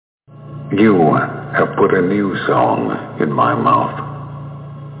You have put a new song in my mouth,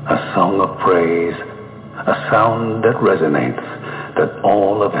 a song of praise, a sound that resonates, that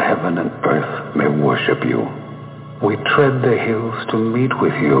all of heaven and earth may worship you. We tread the hills to meet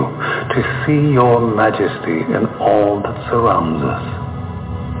with you, to see your majesty in all that surrounds us.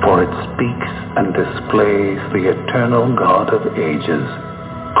 For it speaks and displays the eternal God of ages,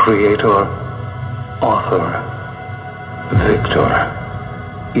 creator, author, victor.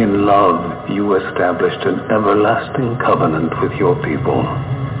 In love, you established an everlasting covenant with your people,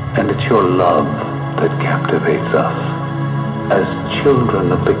 and it's your love that captivates us. As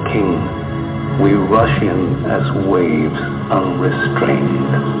children of the King, we rush in as waves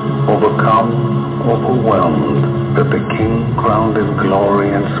unrestrained, overcome, overwhelmed, that the King, crowned in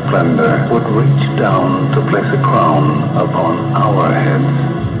glory and splendor, would reach down to place a crown upon our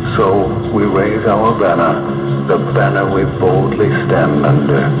heads. So we raise our banner, the banner we boldly stand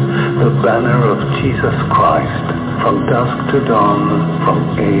under, the banner of Jesus Christ. From dusk to dawn,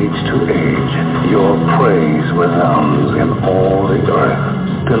 from age to age, your praise resounds in all the earth.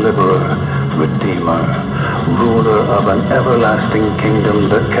 Deliverer, Redeemer, ruler of an everlasting kingdom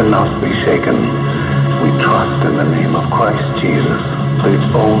that cannot be shaken. We trust in the name of Christ Jesus, the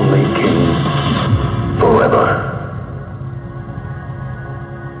only King, forever.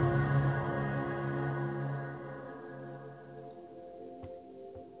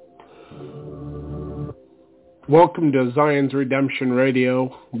 Welcome to Zion's Redemption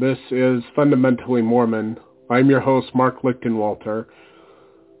Radio. This is Fundamentally Mormon. I'm your host, Mark Lichtenwalter.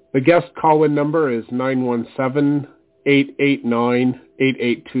 The guest call-in number is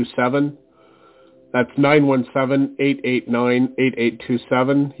 917-889-8827. That's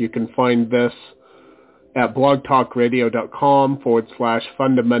 917-889-8827. You can find this at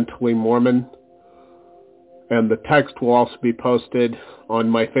blogtalkradio.com/fundamentallymormon. And the text will also be posted on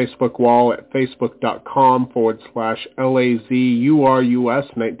my Facebook wall at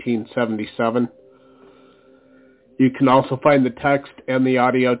facebook.com/LAZURUS1977. You can also find the text and the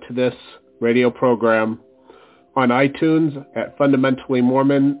audio to this radio program on iTunes at Fundamentally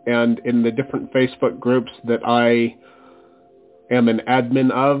Mormon and in the different Facebook groups that I am an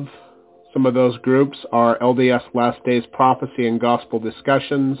admin of. Some of those groups are LDS Last Days Prophecy and Gospel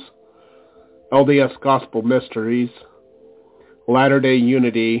Discussions, LDS Gospel Mysteries, Latter-day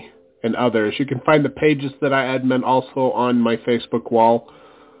Unity, and others. You can find the pages that I admin also on my Facebook wall.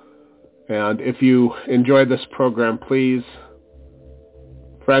 And if you enjoy this program, please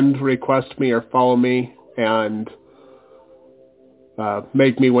friend request me or follow me and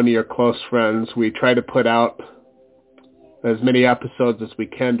make me one of your close friends. We try to put out as many episodes as we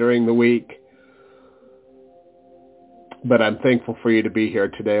can during the week. But I'm thankful for you to be here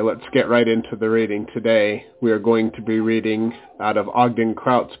today. Let's get right into the reading today. We are going to be reading out of Ogden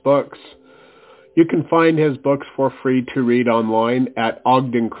Kraut's books. You can find his books for free to read online at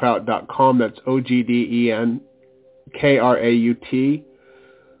ogdenkraut.com. That's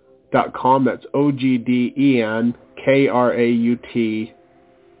OGDENKRAUT.com. That's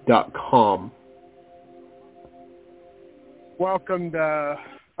OGDENKRAUT.com. Welcome to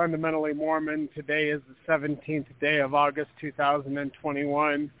Fundamentally Mormon. Today is the 17th day of August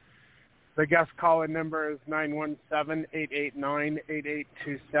 2021. The guest call-in number is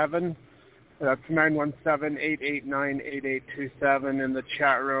 917-889-8827. That's 917-889-8827. And the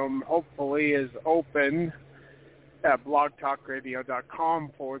chat room hopefully is open at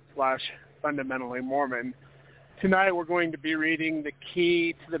blogtalkradio.com/Fundamentally Mormon. Tonight we're going to be reading The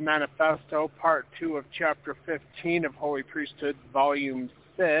Key to the Manifesto, Part 2 of Chapter 15 of Holy Priesthood, Volume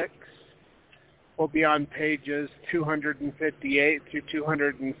 6. Will be on pages 258 through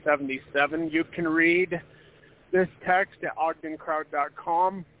 277. You can read this text at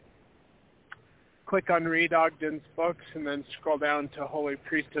ogdenkraut.com. Click on Read Ogden's Books and then scroll down to Holy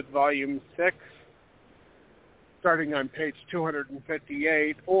Priesthood Volume 6, starting on page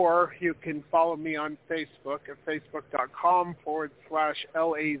 258. Or you can follow me on Facebook at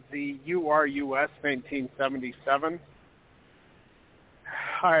facebook.com/LAZURUS1977.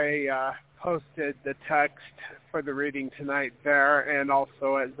 I posted the text for the reading tonight there, and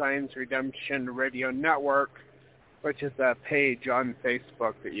also at Zion's Redemption Radio Network, which is a page on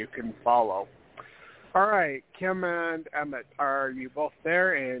Facebook that you can follow. All right, Kim and Emmett, are you both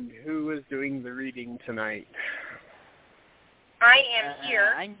there, and who is doing the reading tonight? I am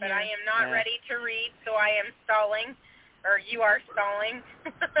here, but I am not ready to read, so I am stalling, or you are stalling.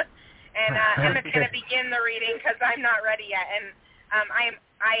 And Emmett's going to begin the reading because I'm not ready yet. And I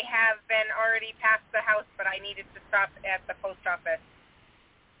have been already past the house, but I needed to stop at the post office.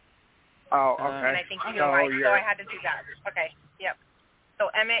 Oh, okay. And I think you know why, so I had to do that. Okay, yep. So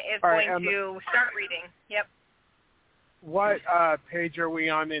Emmett is going to start reading. Yep. What page are we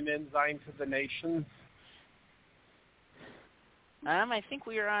on in Ensign to the Nations? I think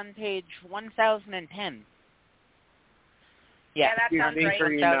we are on page 1010. Yeah, that sounds right.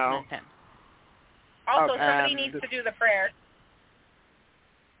 1010. Also, somebody needs to do the prayer.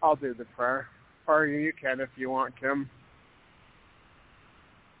 I'll do the prayer. Or you can if you want, Kim.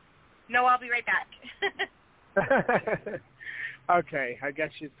 No, I'll be right back. Okay, I guess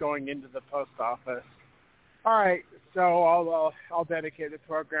she's going into the post office. All right, so I'll dedicate the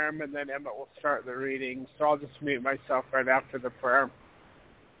program, and then Emmett will start the reading. So I'll just mute myself right after the prayer.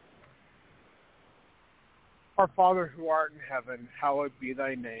 Our Father who art in heaven, hallowed be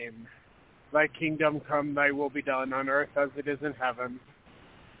thy name. Thy kingdom come, thy will be done on earth as it is in heaven.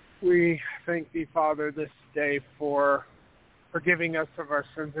 We thank thee, Father, this day for forgiving us of our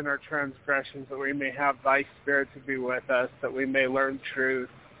sins and our transgressions, that we may have thy Spirit to be with us, that we may learn truth,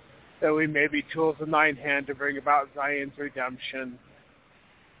 that we may be tools in thine hand to bring about Zion's redemption.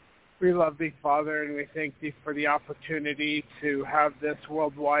 We love thee, Father, and we thank thee for the opportunity to have this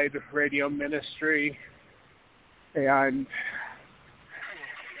worldwide radio ministry. And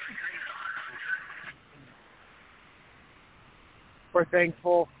we're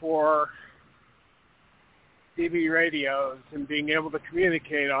thankful for TV radios and being able to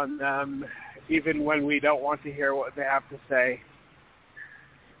communicate on them even when we don't want to hear what they have to say.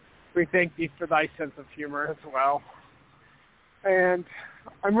 We thank thee for thy sense of humor as well. And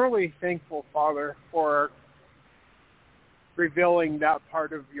I'm really thankful, Father, for revealing that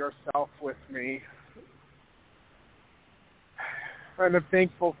part of yourself with me. And I'm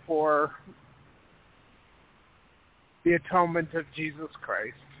thankful for the atonement of Jesus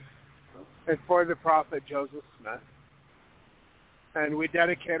Christ and for the prophet Joseph Smith. And we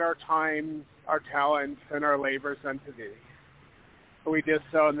dedicate our time, our talents, and our labors unto thee. We do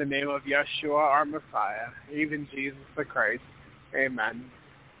so in the name of Yeshua, our Messiah, even Jesus the Christ. Amen.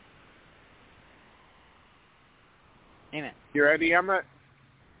 Amen. You ready, Emmett?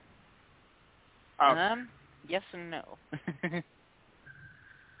 Yes and no.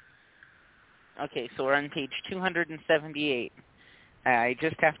 Okay, so we're on page 278. I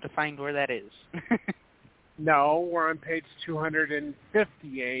just have to find where that is. No, we're on page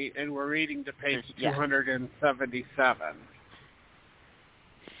 258, and we're reading to page 277.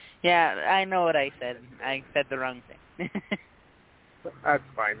 Yeah, I know what I said. I said the wrong thing. That's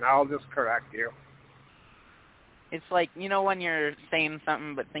fine. I'll just correct you. It's like, you know when you're saying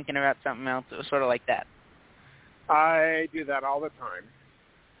something but thinking about something else? It was sort of like that. I do that all the time.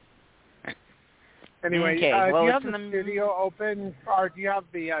 Anyway, okay, do you have the studio open, or do you have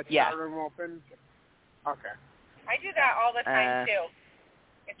the chat room open? Okay. I do that all the time, too.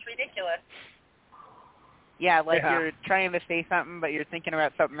 It's ridiculous. Yeah, like you're trying to say something, but you're thinking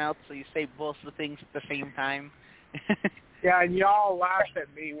about something else, so you say both the things at the same time. Yeah, and y'all laugh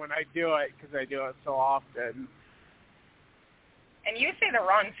at me when I do it, because I do it so often. And you say the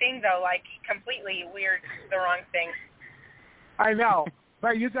wrong thing, though, like completely weird, the wrong thing. I know.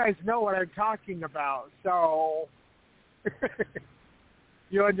 But you guys know what I'm talking about, so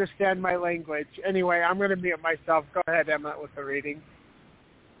you understand my language. Anyway, I'm going to mute myself. Go ahead, Emmett, with the reading.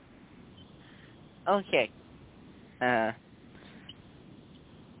 Okay.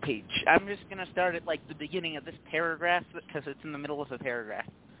 Page. I'm just going to start at, like, the beginning of this paragraph, because it's in the middle of a paragraph.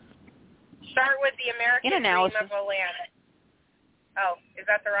 Start with the American dream of a land. Oh, is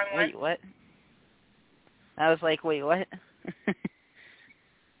that the wrong one? Wait, what? I was like, wait, what?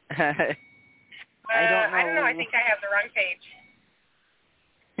 I don't know. I think I have the wrong page.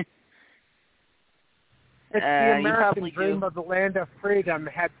 It's the American dream of the land of freedom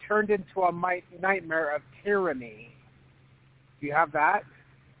had turned into a nightmare of tyranny. Do you have that?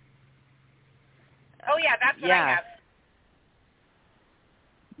 Oh, yeah, that's what I have.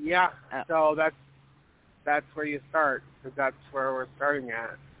 Yeah, so that's where you start, because that's where we're starting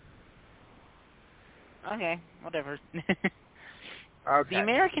at. Okay, whatever. Okay. The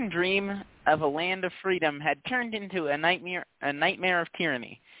American dream of a land of freedom had turned into a nightmare of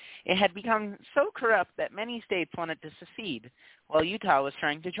tyranny. It had become so corrupt that many states wanted to secede, while Utah was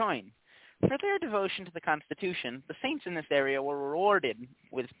trying to join. For their devotion to the Constitution, the saints in this area were rewarded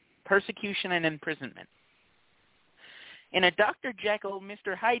with persecution and imprisonment. In a Dr. Jekyll,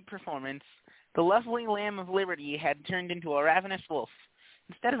 Mr. Hyde performance, the lovely Lamb of Liberty had turned into a ravenous wolf.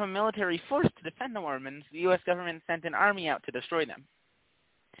 Instead of a military force to defend the Mormons, the U.S. government sent an army out to destroy them.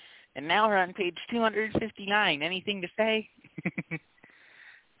 And now we're on page 259. Anything to say?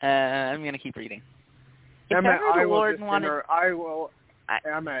 I'm going to keep reading. Emmett, I will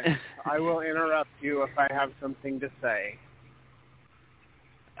interrupt you if I have something to say.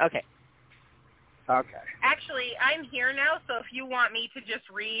 Okay. Okay. Actually, I'm here now, so if you want me to just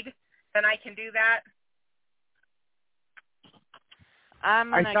read, then I can do that.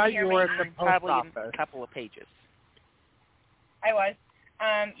 I thought you were at the post office. A couple of pages. I was.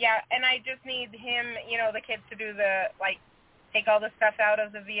 Yeah, and I just need him, the kids to do take all the stuff out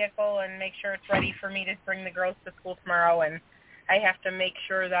of the vehicle and make sure it's ready for me to bring the girls to school tomorrow, and I have to make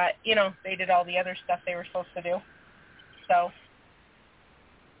sure that, they did all the other stuff they were supposed to do. So,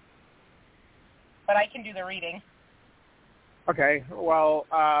 but I can do the reading. Okay, well,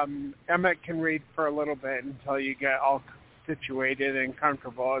 Emmett can read for a little bit until you get all situated and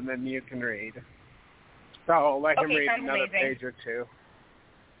comfortable, and then you can read. So let him read another page or two.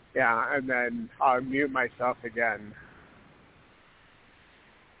 Yeah, and then I'll mute myself again.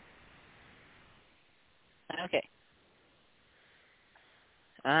 Okay.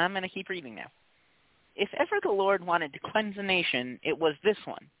 I'm going to keep reading now. If ever the Lord wanted to cleanse a nation, it was this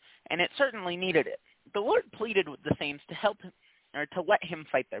one, and it certainly needed it. The Lord pleaded with the saints to help him, or to let him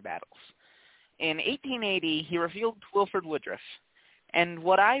fight their battles. In 1880, he revealed to Wilford Woodruff, "And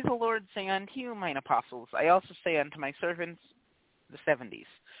what I, the Lord, say unto you, mine apostles, I also say unto my servants, the 70s,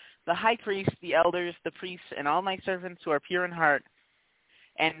 the high priest, the elders, the priests, and all my servants who are pure in heart,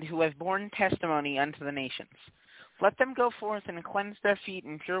 and who have borne testimony unto the nations. Let them go forth and cleanse their feet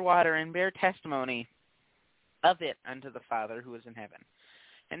in pure water, and bear testimony of it unto the Father who is in heaven.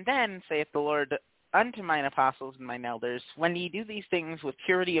 And then, saith the Lord, unto mine apostles and mine elders, when ye do these things with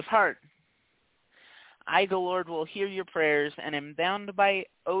purity of heart, I, the Lord, will hear your prayers, and am bound by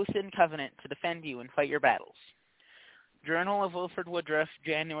oath and covenant to defend you and fight your battles." Journal of Wilford Woodruff,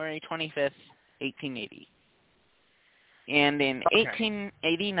 January 25th, 1880. And in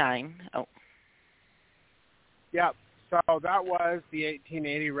 1889... Yep, so that was the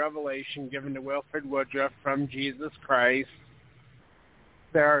 1880 revelation given to Wilford Woodruff from Jesus Christ.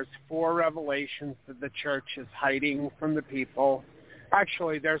 There's 4 revelations that the church is hiding from the people.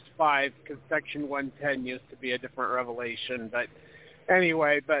 Actually, there's 5, because Section 110 used to be a different revelation. But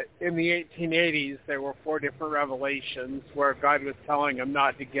anyway, in the 1880s, there were 4 different revelations where God was telling them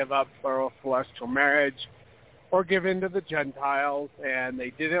not to give up plural celestial marriage or give in to the Gentiles, and they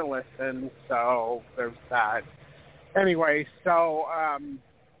didn't listen, so there's that. Anyway, so,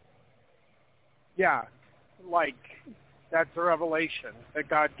 that's a revelation that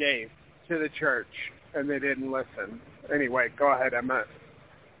God gave to the church, and they didn't listen. Anyway, go ahead, Emma.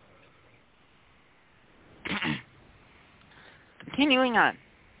 Continuing on.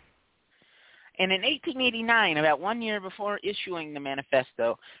 And in 1889, about 1 year before issuing the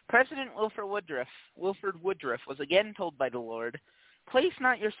Manifesto, President Wilford Woodruff was again told by the Lord, "Place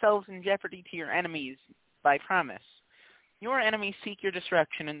not yourselves in jeopardy to your enemies by promise. Your enemies seek your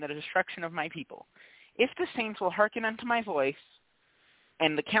destruction and the destruction of my people. If the saints will hearken unto my voice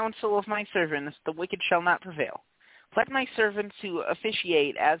and the counsel of my servants, the wicked shall not prevail. Let my servants who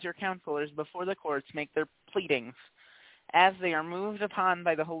officiate as your counselors before the courts make their pleadings as they are moved upon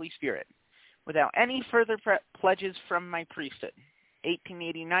by the Holy Spirit, without any further pledges from my priesthood."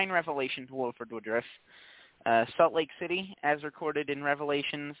 1889 Revelation to Wilford Woodruff. Salt Lake City, as recorded in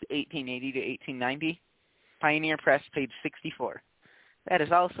Revelations 1880 to 1890. Pioneer Press, page 64. That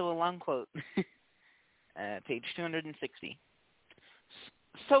is also a long quote. Page 260.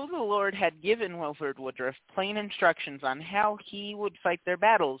 So the Lord had given Wilford Woodruff plain instructions on how he would fight their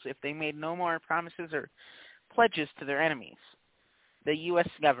battles if they made no more promises or pledges to their enemies, the U.S.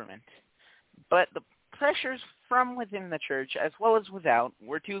 government. But the pressures from within the church, as well as without,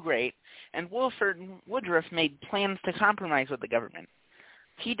 were too great, and Wilford Woodruff made plans to compromise with the government.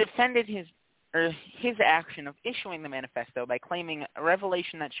 He defended his action of issuing the Manifesto by claiming a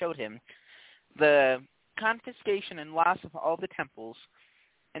revelation that showed him the confiscation and loss of all the temples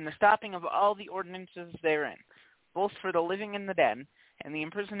and the stopping of all the ordinances therein, both for the living and the dead, and the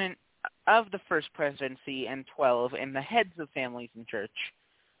imprisonment of the first presidency and 12 and the heads of families in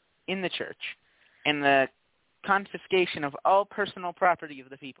the church, and the confiscation of all personal property of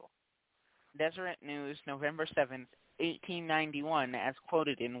the people. Deseret News, November 7th, 1891, as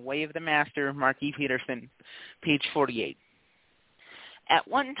quoted in Way of the Master, Mark E. Peterson, page 48. At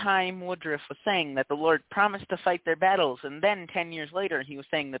one time, Woodruff was saying that the Lord promised to fight their battles, and then 10 years later, he was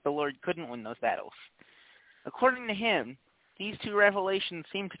saying that the Lord couldn't win those battles. According to him, these two revelations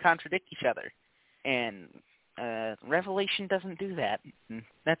seem to contradict each other, and Revelation doesn't do that.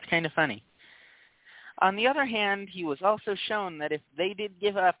 That's kind of funny. On the other hand, he was also shown that if they did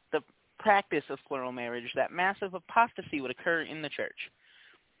give up the practice of plural marriage, that massive apostasy would occur in the church,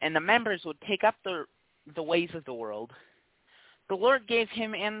 and the members would take up the ways of the world. The Lord gave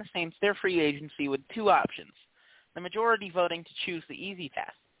him and the saints their free agency with two options, the majority voting to choose the easy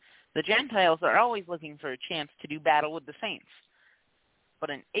path, The Gentiles are always looking for a chance to do battle with the saints. But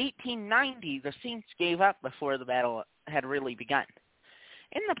in 1890, the saints gave up before the battle had really begun.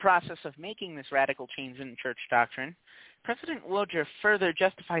 In the process of making this radical change in church doctrine, President Woodruff further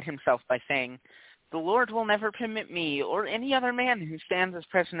justified himself by saying, "The Lord will never permit me or any other man who stands as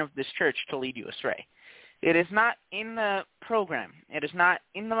president of this church to lead you astray. It is not in the program. It is not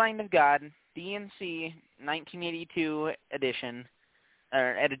in the mind of God." DNC 1982 edition,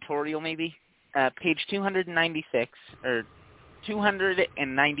 or editorial maybe, page 296, or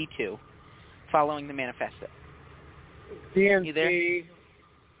 292, following the Manifesto. DNC, you there?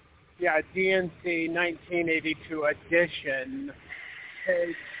 Yeah, DNC 1982 edition,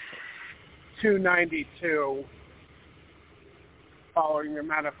 page 292, following the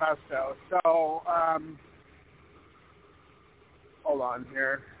Manifesto. So, hold on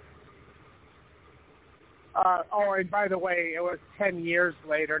here. And by the way, it was 10 years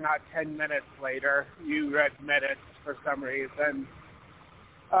later, not 10 minutes later. You read minutes for some reason.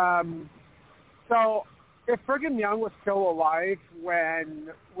 So if Brigham Young was still alive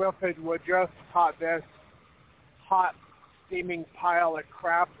when Wilford Woodruff taught this hot, steaming pile of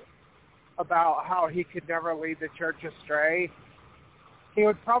crap about how he could never lead the church astray, he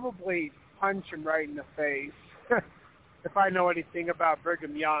would probably punch him right in the face if I know anything about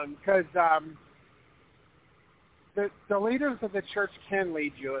Brigham Young, because the leaders of the church can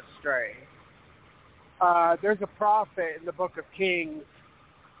lead you astray. There's a prophet in the book of Kings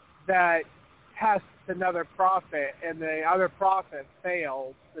that tests another prophet, and the other prophet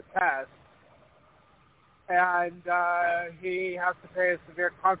fails the test. And he has to pay a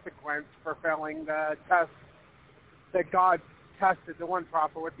severe consequence for failing the test that God tested the one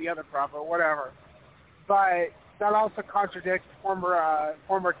prophet with the other prophet, whatever. But that also contradicts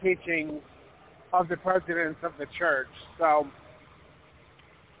former teachings of the presidents of the church. So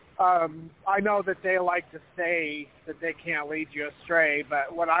I know that they like to say that they can't lead you astray,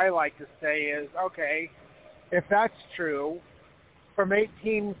 but what I like to say is, okay, if that's true, from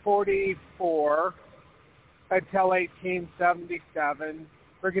 1844 until 1877,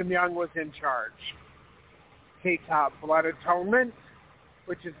 Brigham Young was in charge. He taught blood atonement,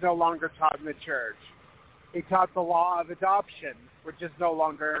 which is no longer taught in the church. He taught the law of adoption, which is no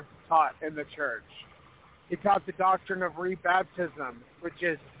longer taught in the church. He taught the doctrine of rebaptism, which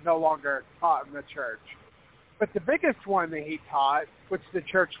is no longer taught in the church. But the biggest one that he taught, which the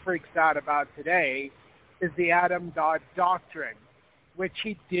church freaks out about today, is the Adam-God doctrine, which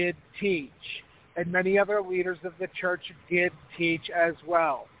he did teach. And many other leaders of the church did teach as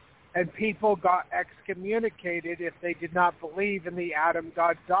well. And people got excommunicated if they did not believe in the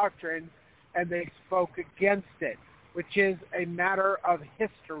Adam-God doctrine, and they spoke against it, which is a matter of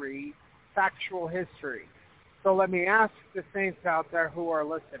history, factual history. So let me ask the saints out there who are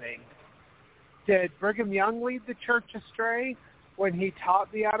listening, did Brigham Young lead the church astray when he taught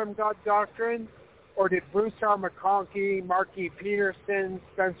the Adam-God doctrine? Or did Bruce R. McConkie, Mark E. Peterson,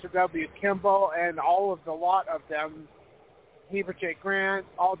 Spencer W. Kimball, and all of the lot of them, Heber J. Grant,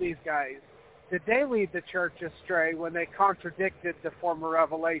 all these guys, did they lead the church astray when they contradicted the former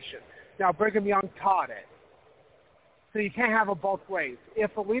revelation? Now, Brigham Young taught it. So you can't have it both ways.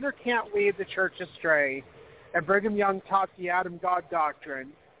 If a leader can't lead the church astray, and Brigham Young taught the Adam-God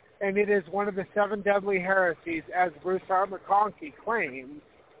doctrine, and it is one of the 7 deadly heresies, as Bruce R. McConkie claims,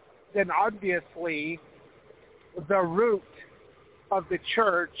 then obviously the root of the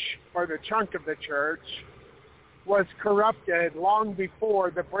church, or the chunk of the church, was corrupted long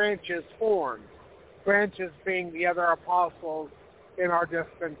before the branches formed. Branches being the other apostles in our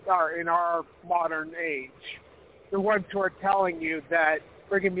in our modern age. The ones who are telling you that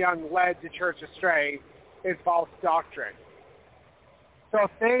Brigham Young led the church astray in false doctrine. So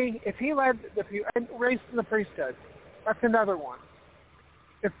if he led and raised in the priesthood, that's another one.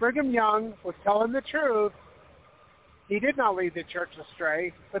 If Brigham Young was telling the truth, he did not lead the church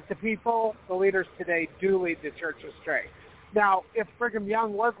astray, but the people, the leaders today, do lead the church astray. Now, if Brigham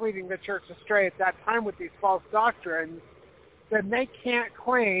Young was leading the church astray at that time with these false doctrines, then they can't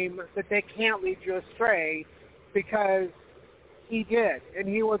claim that they can't lead you astray, because he did. And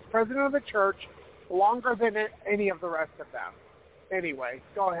he was president of the church longer than any of the rest of them. Anyway,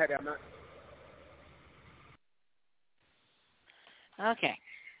 go ahead, Emmett. Okay.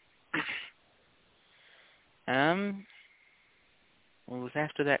 What was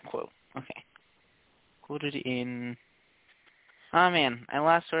after that quote? Okay. Quoted in... Oh, man, I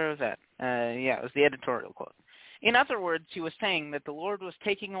lost where I was at. Yeah, it was the editorial quote. In other words, he was saying that the Lord was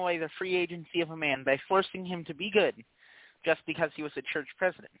taking away the free agency of a man by forcing him to be good just because he was a church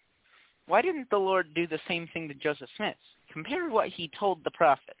president. Why didn't the Lord do the same thing to Joseph Smith? Compare what he told the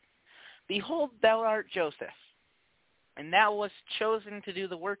prophet. Behold, thou art Joseph, and thou wast chosen to do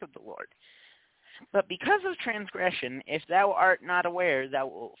the work of the Lord. But because of transgression, if thou art not aware, thou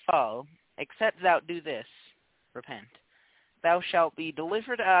wilt fall, except thou do this, repent. Thou shalt be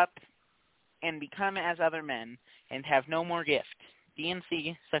delivered up and become as other men, and have no more gift.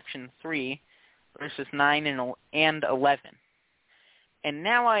 D&C section 3, verses 9 and 11. And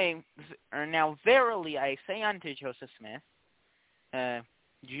now verily I say unto Joseph Smith,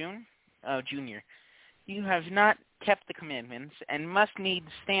 Junior, you have not kept the commandments, and must needs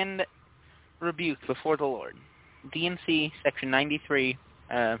stand rebuked before the Lord. D&C section 93,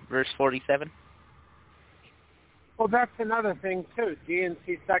 verse 47. Well, that's another thing, too.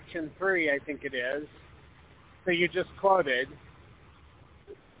 D&C section 3, I think it is, that you just quoted.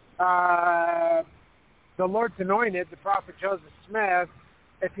 The Lord's anointed, the prophet Joseph Smith,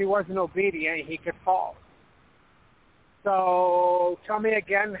 if he wasn't obedient, he could fall. So tell me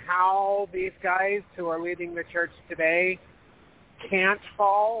again how these guys who are leading the church today can't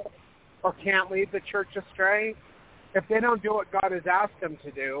fall or can't lead the church astray. If they don't do what God has asked them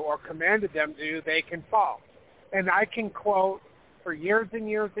to do or commanded them to do, they can fall. And I can quote for years and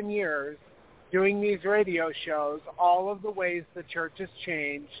years and years doing these radio shows all of the ways the church has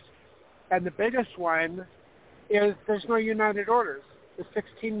changed. And the biggest one is there's no united orders. The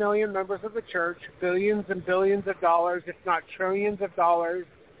 16 million members of the church, billions and billions of dollars, if not trillions of dollars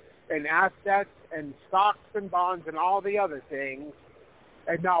in assets and stocks and bonds and all the other things,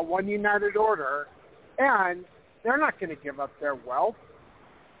 and not one united order. And they're not going to give up their wealth.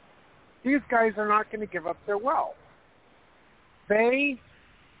 These guys are not going to give up their wealth. They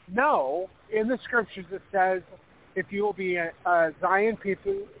know in the scriptures it says, if you will be a Zion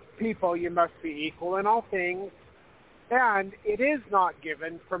people, you must be equal in all things. And it is not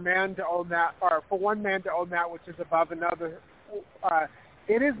given for man to own that, or for one man to own that which is above another.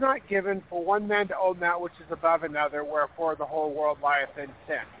 It is not given for one man to own that which is above another, wherefore the whole world lieth in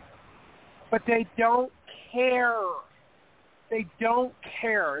sin. But they don't care. They don't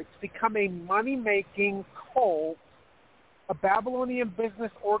care. It's become a money-making cult, a Babylonian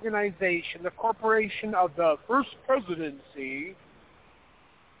business organization, the corporation of the first presidency,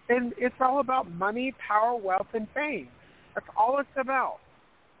 and it's all about money, power, wealth, and fame. That's all it's about.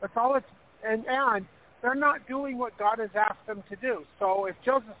 That's all it's, and they're not doing what God has asked them to do. So if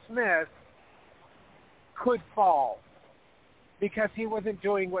Joseph Smith could fall because he wasn't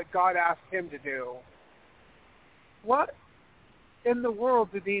doing what God asked him to do, what in the world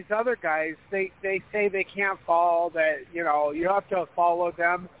do these other guys, they say they can't fall, that, you know, you have to follow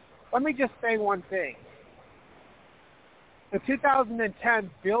them. Let me just say one thing. In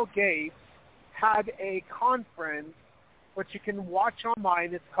 2010, Bill Gates had a conference, which you can watch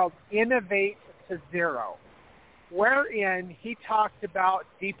online. It's called Innovate to Zero, wherein he talked about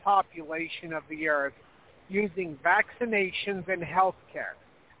depopulation of the earth using vaccinations and healthcare.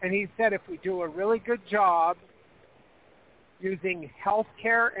 And he said if we do a really good job using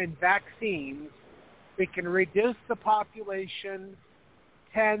healthcare and vaccines, we can reduce the population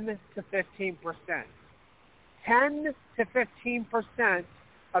 10 to 15%. 10 to 15%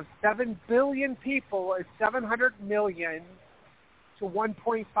 of 7 billion people is 700 million to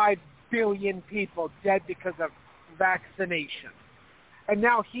 1.5 billion people dead because of vaccination. And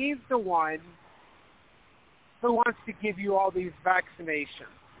now he's the one who wants to give you all these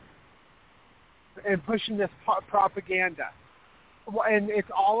vaccinations and pushing this propaganda. And it's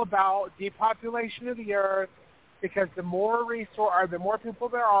all about depopulation of the earth, because the more people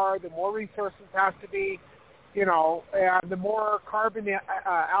there are, the more resources have to be, you know, and the more carbon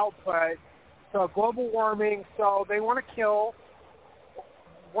output. So global warming. So they want to kill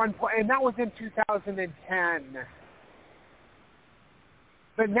and that was in 2010.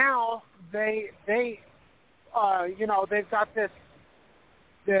 But now they you know, they've got this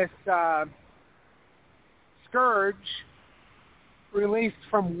scourge released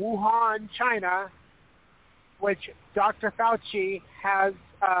from Wuhan, China, which Dr. Fauci has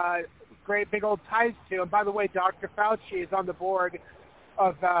great big old ties to. And by the way, Dr. Fauci is on the board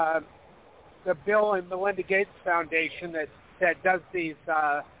of the Bill and Melinda Gates Foundation that does these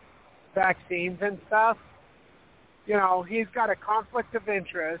vaccines and stuff. You know, he's got a conflict of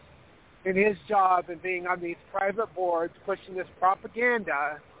interest in his job and being on these private boards pushing this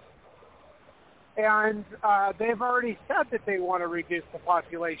propaganda. And they've already said that they want to reduce the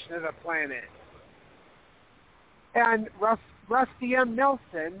population of the planet. And Rusty M.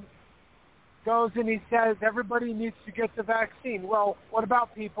 Nelson goes and he says everybody needs to get the vaccine. Well, what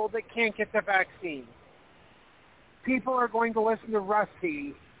about people that can't get the vaccine? People are going to listen to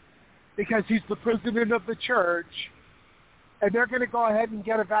Rusty because he's the president of the church, And they're going to go ahead and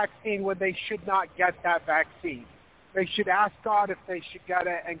get a vaccine when they should not get that vaccine. They should ask God if they should get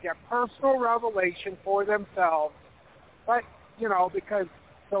it and get personal revelation for themselves. But, because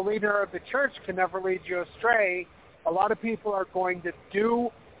the leader of the church can never lead you astray, a lot of people are going to do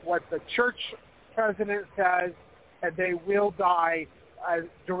what the church president says, and they will die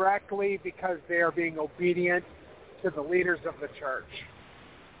directly because they are being obedient to the leaders of the church.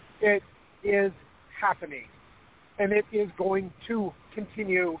 It is happening, and it is going to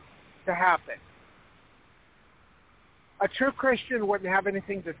continue to happen. A true Christian wouldn't have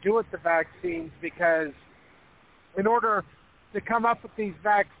anything to do with the vaccines because in order to come up with these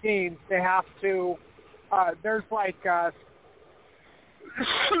vaccines, they have to, there's like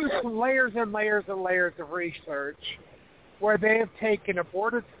layers and layers and layers of research where they have taken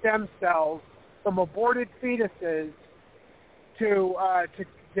aborted stem cells from aborted fetuses to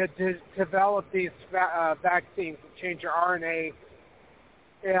develop these vaccines that change your RNA.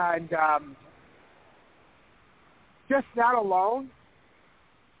 And just that alone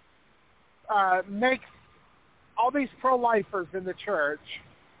makes all these pro-lifers in the church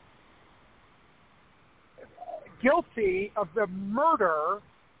guilty of the murder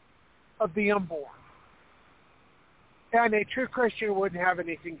of the unborn. And a true Christian wouldn't have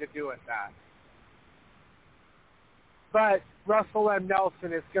anything to do with that. But Russell M.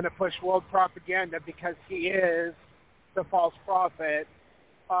 Nelson is going to push world propaganda because he is the false prophet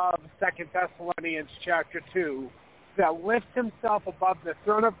of 2 Thessalonians chapter 2 that lifts himself above the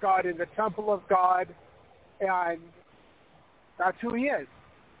throne of God in the temple of God, and that's who he is.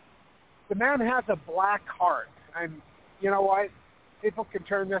 The man has a black heart. And you know what? People can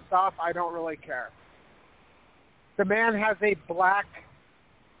turn this off. I don't really care. The man has a black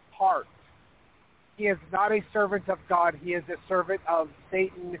heart. He is not a servant of God. He is a servant of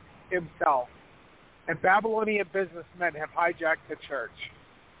Satan himself. And Babylonian businessmen have hijacked the church.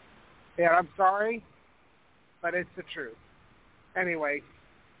 And I'm sorry, but it's the truth. Anyway,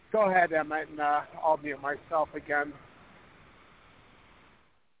 go ahead, Emma, and I'll mute myself again.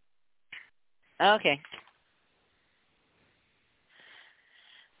 Okay.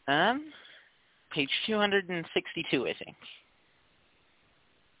 Page 262, I think.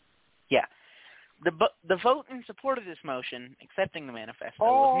 Yeah. The vote in support of this motion, accepting the manifesto,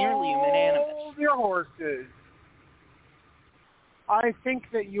 was nearly unanimous. Hold your horses. I think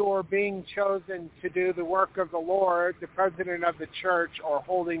that you're being chosen to do the work of the Lord, the president of the church, or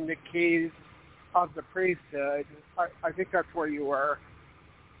holding the keys of the priesthood. I think that's where you were.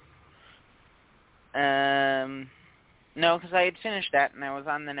 No, because I had finished that and I was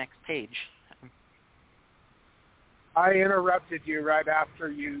on the next page. I interrupted you right after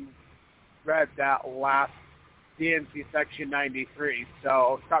you read that last DNC section 93,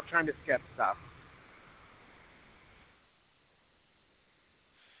 so stop trying to skip stuff.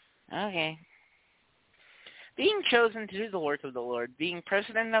 Okay. Being chosen to do the work of the Lord, being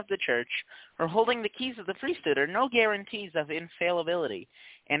president of the church, or holding the keys of the priesthood are no guarantees of infallibility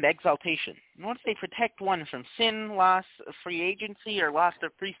and exaltation, nor do they protect one from sin, loss of free agency, or loss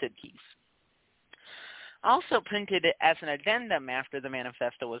of priesthood keys. Also printed as an addendum after the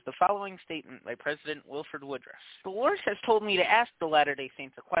manifesto was the following statement by President Wilford Woodruff. The Lord has told me to ask the Latter-day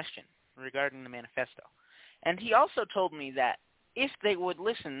Saints a question regarding the manifesto, and he also told me that if they would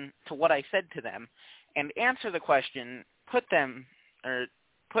listen to what I said to them and answer the question put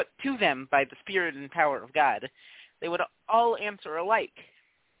to them by the Spirit and power of God, they would all answer alike,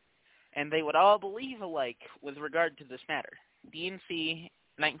 and they would all believe alike with regard to this matter. DNC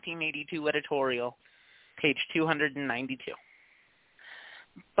 1982 editorial, page 292.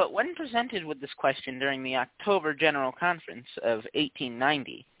 But when presented with this question during the October General Conference of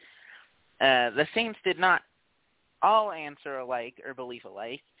 1890, the saints did not all answer alike or believe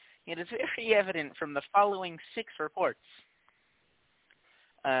alike. It is very evident from the following 6 reports.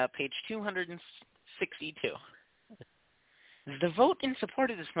 Page 262. The vote in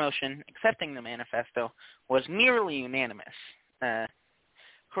support of this motion, accepting the manifesto, was nearly unanimous.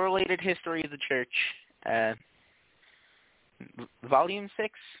 Correlated History of the Church, Volume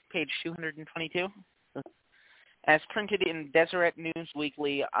 6, page 222, as printed in Deseret News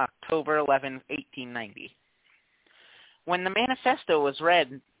Weekly, October 11, 1890. When the manifesto was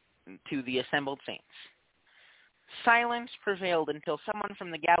read to the assembled saints, silence prevailed until someone from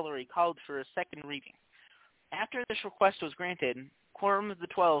the gallery called for a second reading. After this request was granted, Quorum of the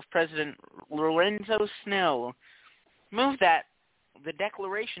 12, President Lorenzo Snell, moved that the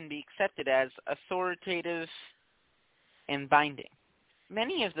declaration be accepted as authoritative and binding.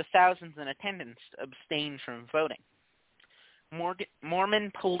 Many of the thousands in attendance abstained from voting.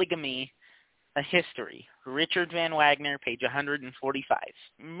 Mormon polygamy A History, Richard Van Wagner, page 145.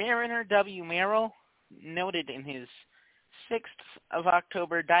 Mariner W. Merrill noted in his 6th of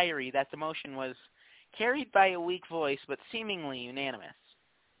October diary that the motion was carried by a weak voice but seemingly unanimous.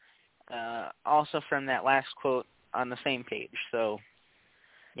 Also from that last quote on the same page. So,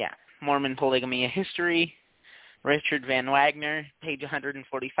 yeah, Mormon Polygamy, A History, Richard Van Wagner, page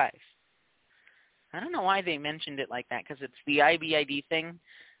 145. I don't know why they mentioned it like that, because it's the IBID thing,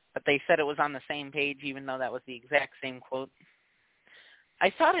 but they said it was on the same page, even though that was the exact same quote. I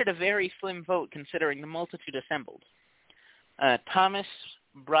thought it a very slim vote, considering the multitude assembled. Thomas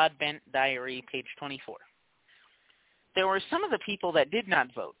Broadbent Diary, page 24. There were some of the people that did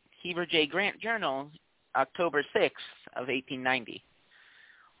not vote. Heber J. Grant Journal, October 6th of 1890.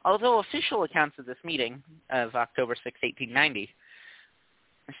 Although official accounts of this meeting of October 6, 1890,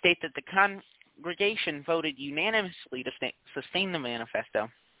 state that the congregation voted unanimously to sustain the manifesto,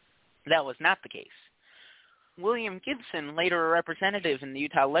 that was not the case. William Gibson, later a representative in the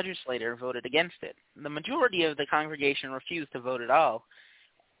Utah legislature, voted against it. The majority of the congregation refused to vote at all,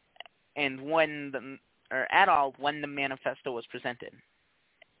 and at all when the manifesto was presented.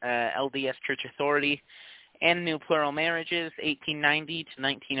 LDS Church Authority and New Plural Marriages, 1890 to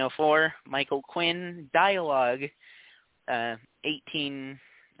 1904. Michael Quinn, Dialogue, chapter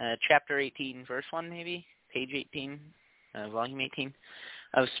 18, verse 1 maybe, page 18, volume 18,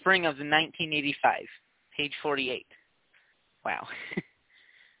 of spring of 1985, page 48. Wow.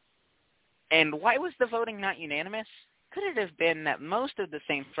 And why was the voting not unanimous? Could it have been that most of the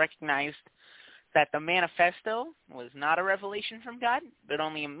saints recognized that the manifesto was not a revelation from God, but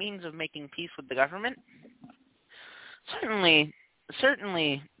only a means of making peace with the government? Certainly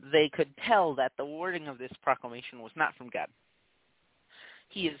they could tell that the wording of this proclamation was not from God.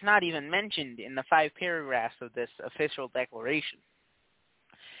 He is not even mentioned in the 5 paragraphs of this official declaration.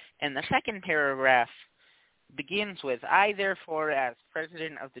 And the second paragraph begins with, I therefore, as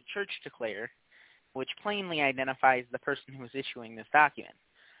president of the church, declare, which plainly identifies the person who is issuing this document.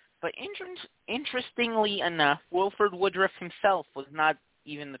 But interestingly enough, Wilford Woodruff himself was not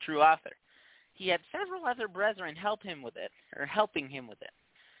even the true author. He had several other brethren helping him with it,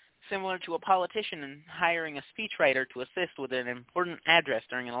 similar to a politician hiring a speechwriter to assist with an important address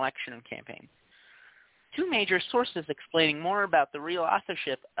during an election campaign. 2 major sources explaining more about the real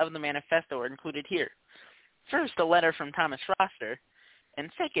authorship of the manifesto are included here. First, a letter from Thomas Foster, and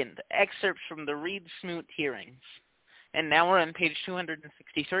second, excerpts from the Reed-Smoot hearings. And now we're on page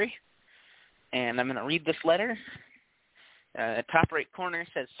 263, and I'm going to read this letter. Top right corner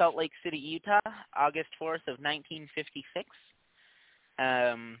says Salt Lake City, Utah, August 4th of 1956.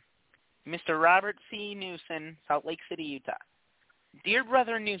 Mr. Robert C. Newson, Salt Lake City, Utah. Dear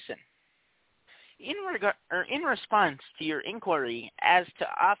Brother Newson, in response to your inquiry as to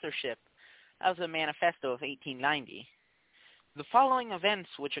authorship of the Manifesto of 1890, the following events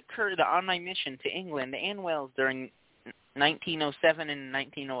which occurred on my mission to England and Wales during 1907 and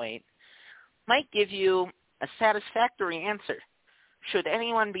 1908 might give you a satisfactory answer. Should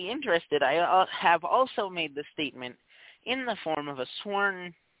anyone be interested, I have also made the statement in the form of a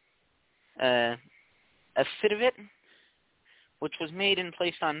sworn affidavit, which was made and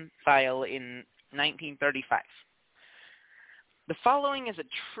placed on file in 1935. The following is a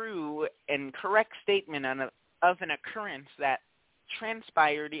true and correct statement of an occurrence that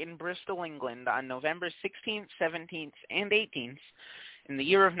transpired in Bristol, England on November 16th, 17th, and 18th in the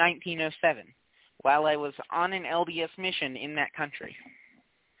year of 1907, while I was on an LDS mission in that country.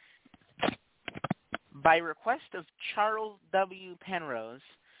 By request of Charles W. Penrose,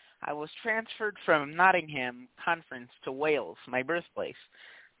 I was transferred from Nottingham Conference to Wales, my birthplace,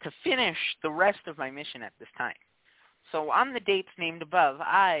 to finish the rest of my mission at this time. So on the dates named above,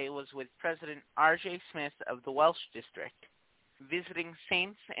 I was with President R.J. Smith of the Welsh District, visiting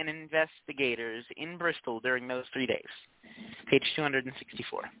saints and investigators in Bristol during those 3 days. Page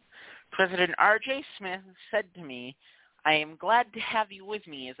 264. President R.J. Smith said to me, I am glad to have you with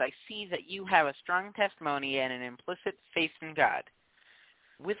me as I see that you have a strong testimony and an implicit faith in God.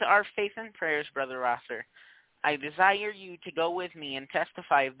 With our faith and prayers, Brother Rosser, I desire you to go with me and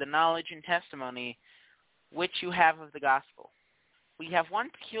testify of the knowledge and testimony which you have of the gospel. We have one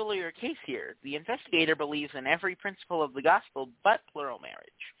peculiar case here. The investigator believes in every principle of the gospel but plural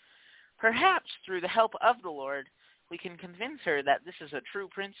marriage. Perhaps through the help of the Lord, we can convince her that this is a true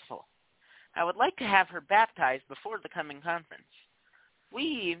principle. I would like to have her baptized before the coming conference.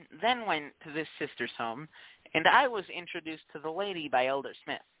 We then went to this sister's home, and I was introduced to the lady by Elder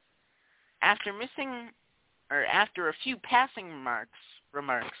Smith. After a few passing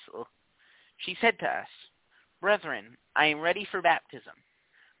remarks, she said to us, Brethren, I am ready for baptism.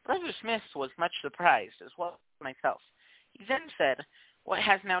 Brother Smith was much surprised, as well as myself. He then said, "What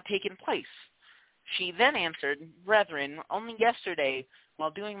has now taken place?" She then answered, "Brethren, only yesterday, while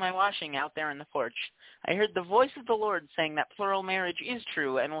doing my washing out there on the porch, I heard the voice of the Lord saying that plural marriage is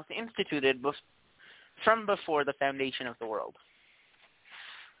true and was instituted from before the foundation of the world.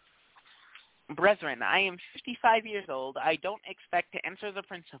 Brethren, I am 55 years old. I don't expect to enter the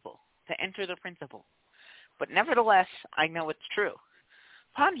principle. But nevertheless, I know it's true."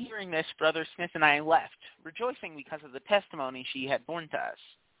 Upon hearing this, Brother Smith and I left, rejoicing because of the testimony she had borne to us.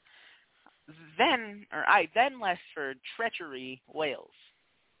 I then left for Treachery, Wales.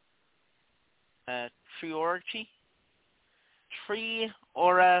 Treorchy?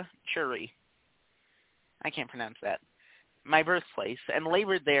 I can't pronounce that. My birthplace, and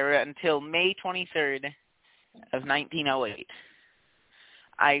labored there until May 23rd of 1908.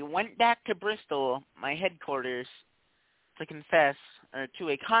 I went back to Bristol, my headquarters, to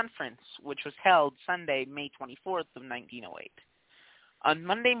a conference which was held Sunday, May 24th of 1908. On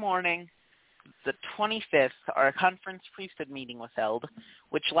Monday morning, the 25th, our conference priesthood meeting was held,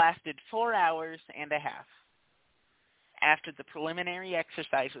 which lasted 4 hours and a half. After the preliminary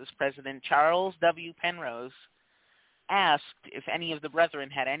exercises, President Charles W. Penrose asked if any of the brethren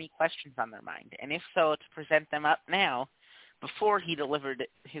had any questions on their mind, and if so, to present them up now before he delivered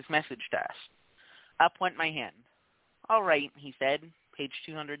his message to us. Up went my hand. "All right," he said, page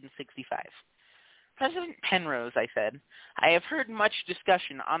 265. "President Penrose," I said, "I have heard much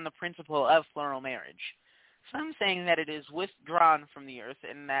discussion on the principle of plural marriage, some saying that it is withdrawn from the earth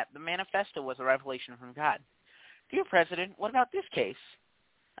and that the Manifesto was a revelation from God. Dear President, what about this case?"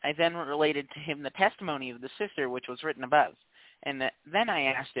 I then related to him the testimony of the sister which was written above, and then I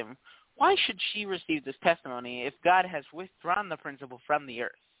asked him, why should she receive this testimony if God has withdrawn the principle from the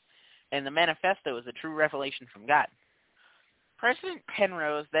earth, and the Manifesto is a true revelation from God? President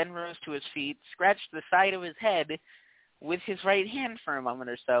Penrose then rose to his feet, scratched the side of his head with his right hand for a moment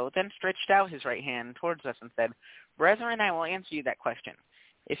or so, then stretched out his right hand towards us and said, "Brethren, I will answer you that question,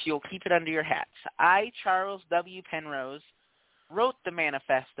 if you'll keep it under your hats. I, Charles W. Penrose, wrote the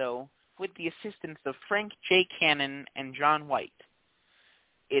Manifesto with the assistance of Frank J. Cannon and John White.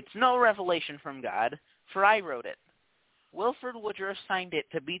 It's no revelation from God, for I wrote it. Wilford Woodruff signed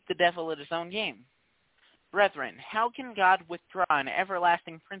it to beat the devil at his own game. Brethren, how can God withdraw an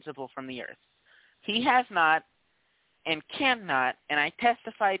everlasting principle from the earth? He has not and cannot, and I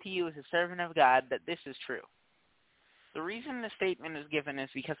testify to you as a servant of God that this is true. The reason the statement is given is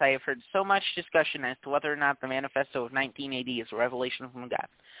because I have heard so much discussion as to whether or not the Manifesto of 1980 is a revelation from God.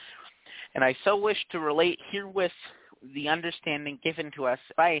 And I so wish to relate herewith the understanding given to us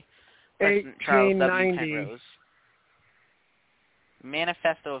by President Charles W. Penrose.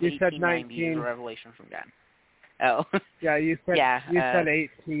 Manifesto of 1890 is a revelation from God. Oh. Yeah, you said yeah, you said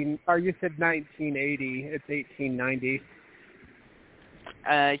 1980. It's 1890.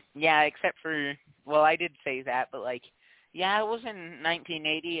 Yeah, except for, well, I did say that, but yeah, it was in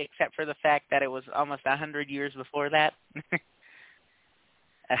 1980, except for the fact that it was almost 100 years before that.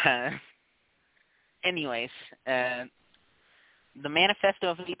 Anyways, the Manifesto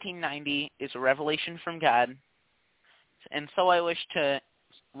of 1890 is a revelation from God, and so I wish to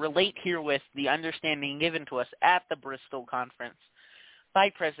relate herewith the understanding given to us at the Bristol Conference by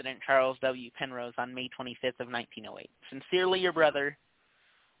President Charles W. Penrose on May 25th of 1908. Sincerely, your brother,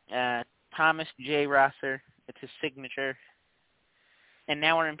 Thomas J. Rosser. It's his signature. And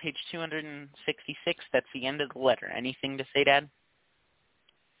now we're on page 266. That's the end of the letter. Anything to say, Dad?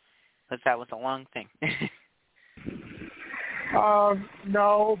 Because that was a long thing.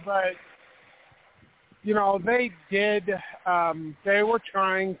 No, but, they did, they were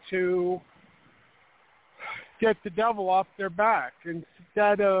trying to get the devil off their back.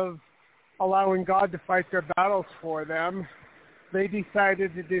 Instead of allowing God to fight their battles for them, they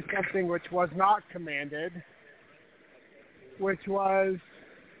decided to do something which was not commanded, which was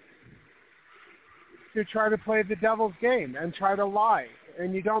to try to play the devil's game and try to lie.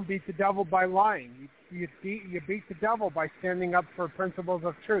 And you don't beat the devil by lying. You beat the devil by standing up for principles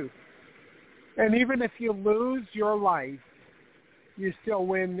of truth. And even if you lose your life, you still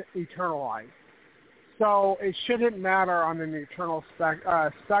win eternal life. So it shouldn't matter on an eternal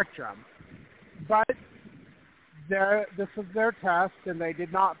spectrum. But this was their test, and they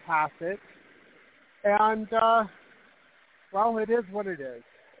did not pass it. And, well, it is what it is.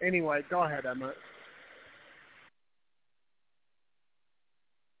 Anyway, go ahead, Emma.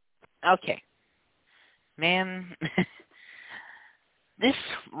 Okay. Man, this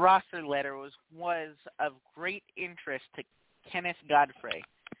Rosser letter was of great interest to Kenneth Godfrey,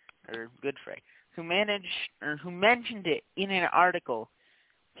 who mentioned it in an article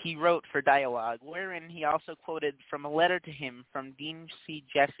he wrote for dialogue, wherein he also quoted from a letter to him from Dean C.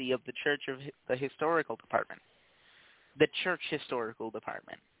 Jesse of the Church Historical Department. The Church Historical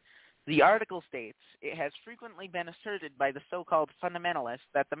Department. The article states, it has frequently been asserted by the so-called fundamentalists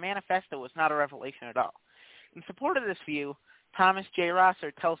that the Manifesto was not a revelation at all. In support of this view, Thomas J.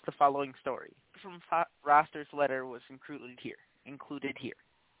 Rosser tells the following story. From Rosser's letter was included here. Included here.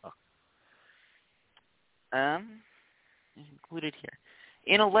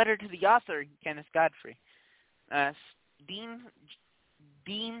 In a letter to the author, Kenneth Godfrey, Dean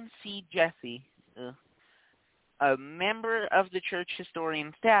C. Jesse, a member of the church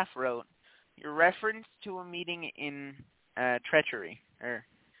historian staff, wrote, your reference to a meeting in Treachery, or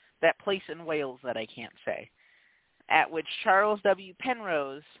that place in Wales that I can't say, at which Charles W.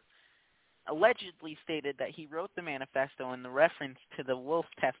 Penrose allegedly stated that he wrote the Manifesto in the reference to the Wolf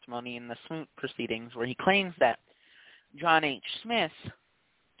testimony in the Smoot proceedings, where he claims that John H. Smith,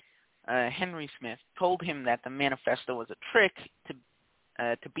 Henry Smith, told him that the Manifesto was a trick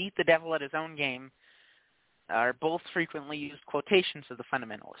to beat the devil at his own game, are both frequently used quotations of the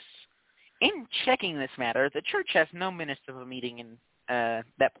fundamentalists. In checking this matter, the church has no minutes of a meeting in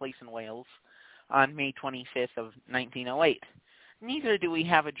that place in Wales on May 25th of 1908. Neither do we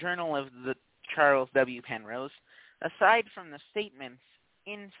have a journal of the Charles W. Penrose, aside from the statements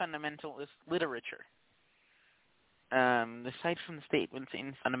in fundamentalist literature. Aside from the statements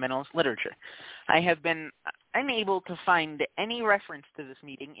in fundamentalist literature, I have been unable to find any reference to this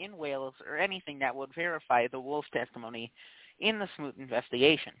meeting in Wales or anything that would verify the Wolf testimony in the Smoot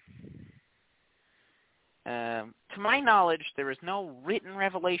investigation. To my knowledge, there is no written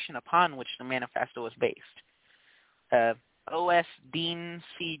revelation upon which the Manifesto is based. O.S. Dean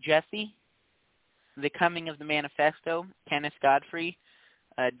C. Jesse, The Coming of the Manifesto, Kenneth Godfrey,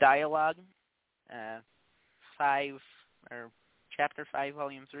 Dialogue, Chapter 5,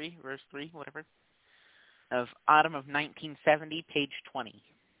 Volume 3, Verse 3, whatever, of Autumn of 1970, page 20.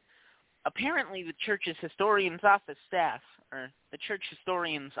 Apparently, the church's historian's office staff,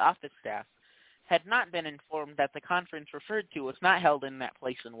 had not been informed that the conference referred to was not held in that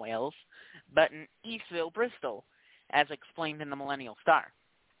place in Wales, but in Eastville, Bristol, as explained in the Millennial Star.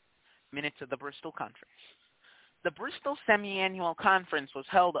 Minutes of the Bristol Conference. The Bristol Semi-Annual Conference was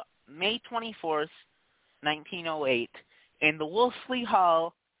held May 24th, 1908, in the Wolseley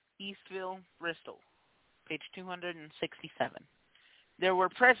Hall, Eastville, Bristol, page 267. There were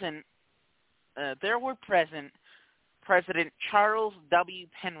present President Charles W.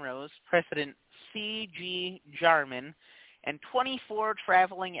 Penrose, President C.G. Jarman, and 24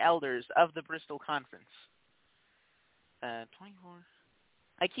 traveling elders of the Bristol Conference. 24.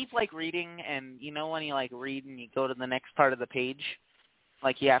 I keep reading, and you know when you read and you go to the next part of the page,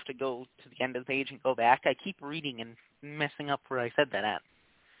 you have to go to the end of the page and go back. I keep reading and messing up where I said that at,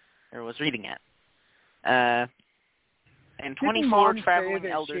 or was reading at. And 24 traveling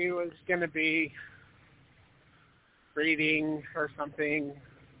elders. She was going to be reading or something.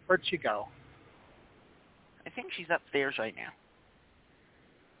 Where'd she go? I think she's upstairs right now.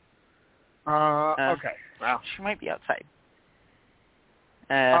 Okay. Wow. She might be outside.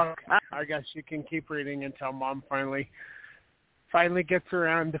 Okay. I guess you can keep reading until Mom finally gets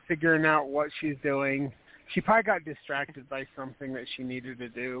around to figuring out what she's doing. She probably got distracted by something that she needed to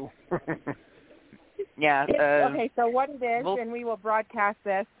do. Yeah. Okay, so what it is, and we will broadcast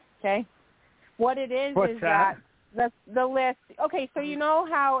this, okay? What it is that the list, okay, so you know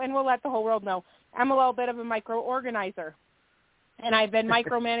how, and we'll let the whole world know, I'm a little bit of a micro-organizer, and I've been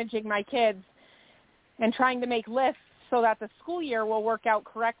micromanaging my kids and trying to make lists so that the school year will work out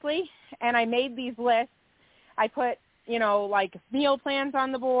correctly, and I made these lists. I put, meal plans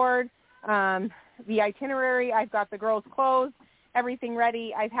on the board, the itinerary, I've got the girls' clothes, everything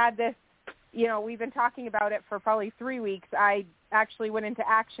ready. I've had this, we've been talking about it for probably 3 weeks. I actually went into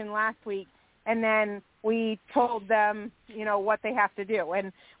action last week, and then we told them, what they have to do.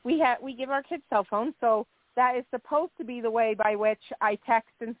 And we give our kids cell phones, so that is supposed to be the way by which I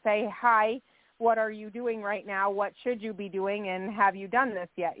text and say, hi, what are you doing right now? What should you be doing? And have you done this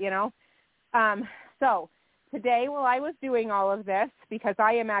yet, So today, while I was doing all of this, because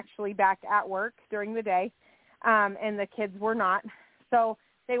I am actually back at work during the day, and the kids were not, so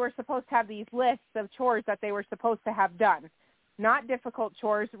they were supposed to have these lists of chores that they were supposed to have done. Not difficult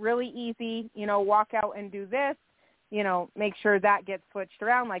chores, really easy, walk out and do this, make sure that gets switched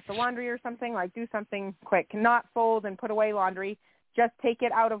around, like the laundry or something, do something quick. Not fold and put away laundry. Just take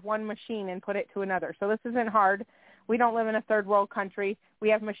it out of one machine and put it to another. So this isn't hard. We don't live in a third world country. We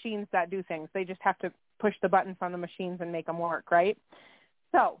have machines that do things. They just have to push the buttons on the machines and make them work, right?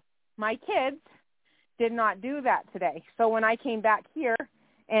 So my kids did not do that today. So when I came back here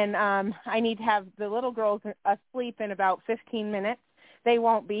and I need to have the little girls asleep in about 15 minutes. They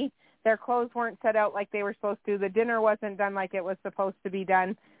won't be. Their clothes weren't set out like they were supposed to. The dinner wasn't done like it was supposed to be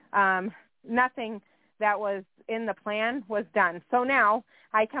done. Nothing that was in the plan was done. So now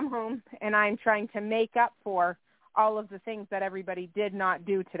I come home and I'm trying to make up for all of the things that everybody did not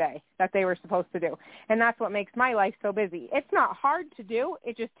do today that they were supposed to do. And that's what makes my life so busy. It's not hard to do.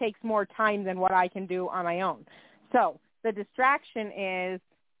 It just takes more time than what I can do on my own. So the distraction is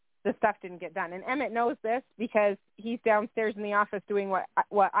the stuff didn't get done. And Emmett knows this because he's downstairs in the office doing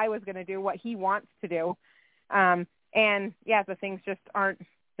what I was going to do, what he wants to do. And, yeah, the things just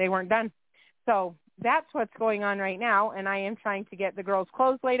weren't done. So that's what's going on right now, and I am trying to get the girls'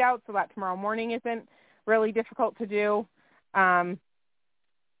 clothes laid out so that tomorrow morning isn't really difficult to do.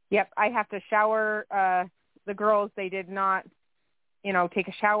 Yep, I have to shower the girls. They did not, take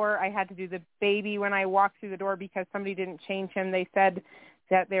a shower. I had to do the baby when I walked through the door because somebody didn't change him. They said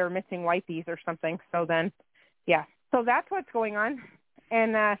that they were missing wipes or something. So then, yeah. So that's what's going on.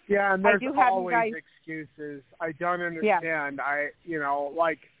 And yeah, and there's I do have always you guys, excuses. I don't understand. Yeah.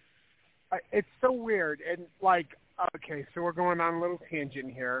 It's so weird. And, okay, so we're going on a little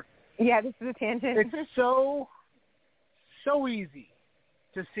tangent here. Yeah, this is a tangent. It's so easy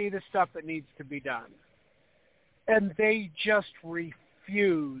to see the stuff that needs to be done. And they just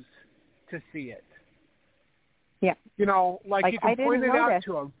refuse to see it. Yeah. You can point it out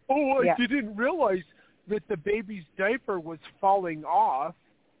to them. Oh, I didn't realize that the baby's diaper was falling off.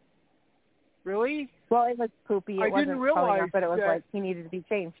 Really? Well, it was poopy. It wasn't didn't realize falling off, but it was that, he needed to be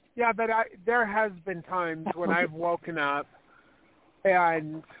changed. Yeah, but there has been times when I've woken up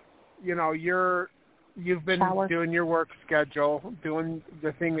and, you've been doing your work schedule, doing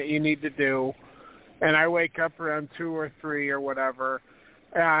the thing that you need to do, and I wake up around 2 or 3 or whatever,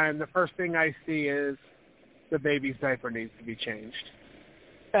 and the first thing I see is the baby's diaper needs to be changed.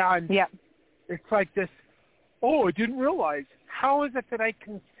 And it's like this, oh, I didn't realize. How is it that I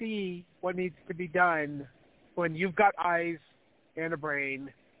can see what needs to be done when you've got eyes and a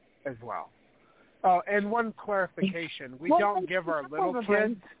brain as well? Oh, and one clarification. We don't give our little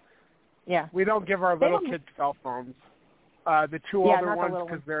kids we don't give our little kids cell phones. The two older ones,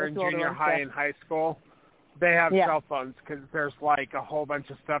 because they're in junior high and high school, they have cell phones because there's a whole bunch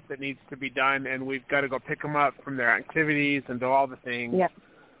of stuff that needs to be done, and we've got to go pick them up from their activities and do all the things. Yeah.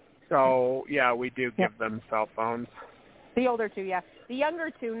 So, we do give them cell phones. The older two, yeah. The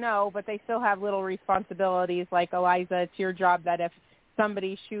younger two, no, but they still have little responsibilities. Like, Eliza, it's your job that if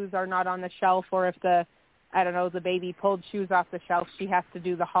somebody's shoes are not on the shelf or if the baby pulled shoes off the shelf, she has to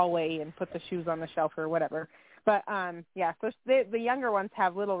do the hallway and put the shoes on the shelf or whatever. But, so the younger ones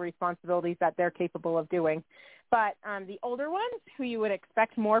have little responsibilities that they're capable of doing. But the older ones, who you would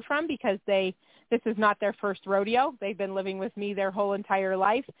expect more from because this is not their first rodeo. They've been living with me their whole entire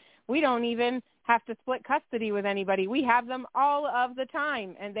life. We don't even have to split custody with anybody. We have them all of the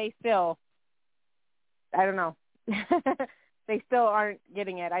time, and they still, I don't know. They still aren't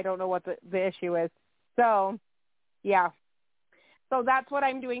getting it. I don't know what the issue is. So, yeah. So that's what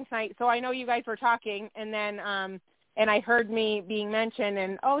I'm doing tonight. So I know you guys were talking, and then and I heard me being mentioned,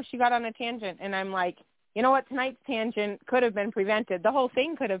 and, she got on a tangent. And I'm like, you know what? Tonight's tangent could have been prevented. The whole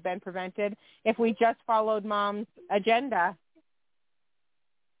thing could have been prevented if we just followed Mom's agenda.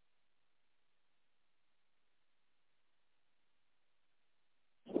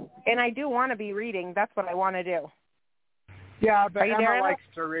 And I do want to be reading. That's what I want to do. Yeah, but Emma likes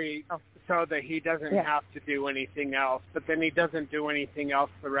to read so that he doesn't have to do anything else. But then he doesn't do anything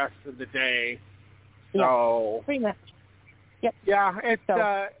else the rest of the day. So, pretty much. Yep. Yeah,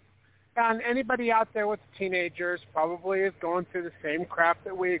 it's and anybody out there with teenagers probably is going through the same crap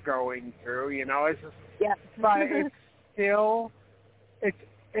that we're going through. It's just but it's still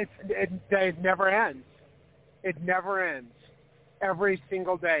it never ends. It never ends. Every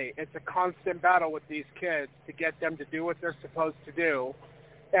single day. It's a constant battle with these kids to get them to do what they're supposed to do.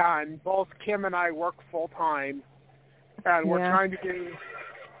 And both Kim and I work full-time, and we're trying to do...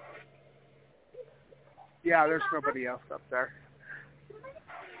 Yeah, there's nobody else up there.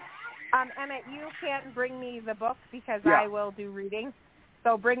 Emmett, you can't bring me the book because I will do reading.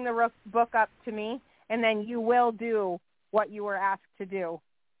 So bring the book up to me, and then you will do what you were asked to do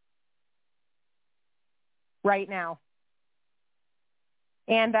right now.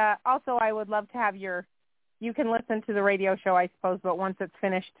 And also, I would love to have you can listen to the radio show, I suppose, but once it's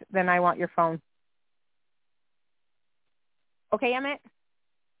finished, then I want your phone. Okay, Emmett?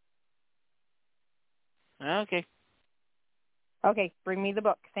 Okay. Okay, bring me the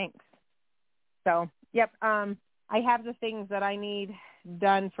book. Thanks. So, I have the things that I need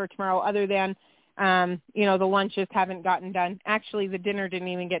done for tomorrow other than The lunches haven't gotten done. Actually, the dinner didn't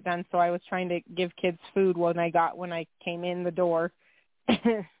even get done, so I was trying to give kids food when I came in the door.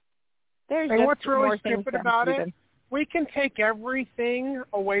 There's and just what's really more stupid about it, we can take everything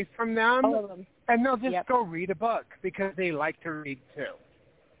away from them, and they'll just go read a book because they like to read too.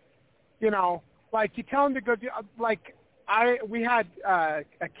 Like you tell them to go do, we had a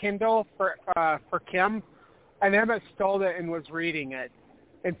Kindle for Kim, and Emmett stole it and was reading it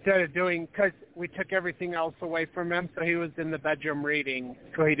instead of doing, because we took everything else away from him, so he was in the bedroom reading,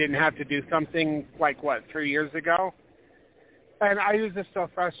 so he didn't have to do something 3 years ago. And I was just so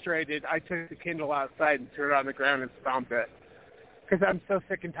frustrated, I took the Kindle outside and threw it on the ground and stomped it, because I'm so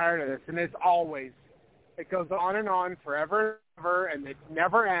sick and tired of this. And it goes on forever and ever, and it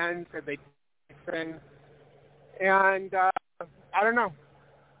never ends, and they and I don't know.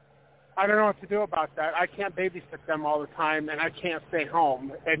 I don't know what to do about that. I can't babysit them all the time, and I can't stay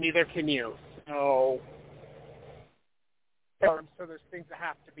home, and neither can you. So there's things that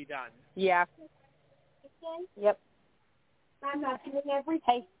have to be done. Yeah. Yep. I'm not doing everything.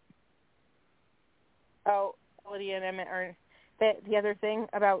 Hey. Oh, Lydia and Emmett are the other thing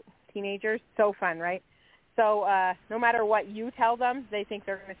about teenagers. So fun, right? So no matter what you tell them, they think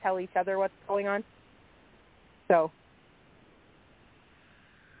they're going to tell each other what's going on. So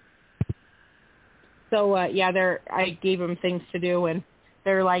I gave them things to do, and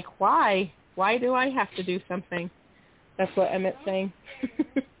they're like, why? Why do I have to do something? That's what Emmett's saying.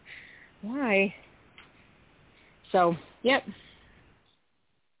 Why? So, yep.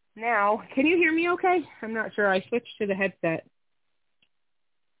 Now, can you hear me okay? I'm not sure. I switched to the headset.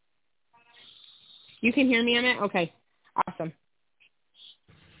 You can hear me, Emmett? Okay. Awesome.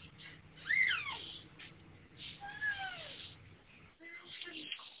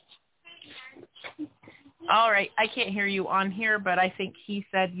 All right. I can't hear you on here, but I think he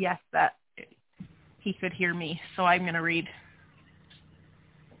said yes, that he could hear me. So I'm going to read.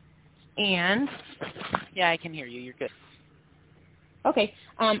 And, yeah, I can hear you. You're good. Okay.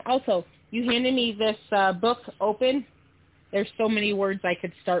 Also, you handed me this book open. There's so many words I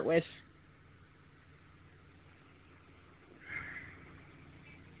could start with.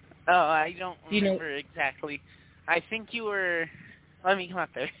 Oh, I don't remember exactly. I think you were... Let me come up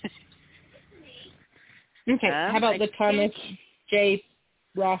there. Okay. How about the Thomas J.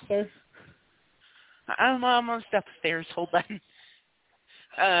 Rosser? I'm almost upstairs. Hold on.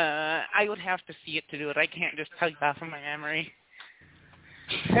 I would have to see it to do it. I can't just tell you off of my memory.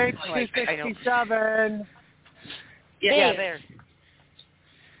 Page 267. Yeah, there.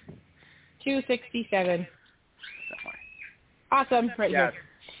 267. Awesome. Right here.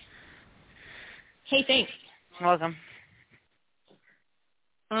 Hey, thanks. Welcome.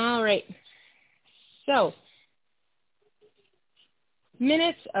 All right. So,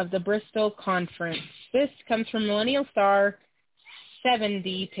 minutes of the Bristol Conference. This comes from Millennial Star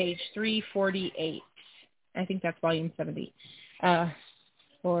 70, page 348. I think that's volume 70.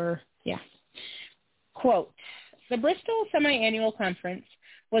 Quote, the Bristol Semi-Annual Conference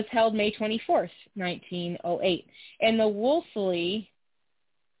was held May 24th, 1908, in the Wolseley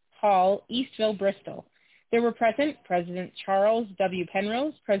Hall, Eastville, Bristol. There were present President Charles W.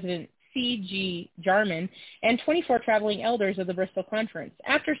 Penrose, President C.G. Jarman, and 24 traveling elders of the Bristol Conference.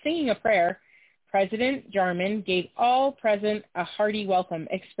 After singing a prayer, President Jarman gave all present a hearty welcome,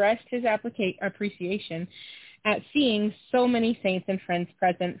 expressed his appreciation at seeing so many saints and friends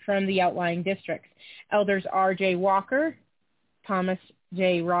present from the outlying districts. Elders R.J. Walker, Thomas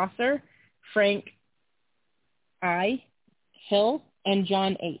J. Rosser, Frank I. Hill, and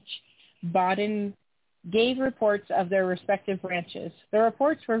John H. Bodden gave reports of their respective branches. The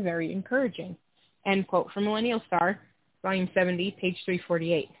reports were very encouraging. End quote from Millennial Star, volume 70, page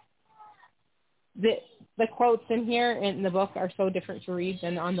 348. The quotes in here in the book are so different to read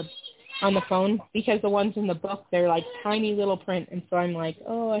than on the phone, because the ones in the book, they're like tiny little print, and so I'm like,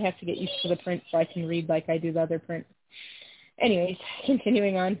 I have to get used to the print so I can read like I do the other print. Anyways,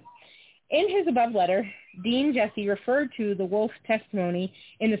 continuing on. In his above letter, Dean Jesse referred to the Wolf testimony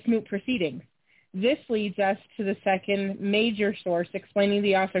in the Smoot proceedings. This leads us to the second major source explaining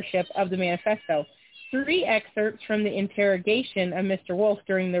the authorship of the Manifesto. 3 excerpts from the interrogation of Mr. Wolf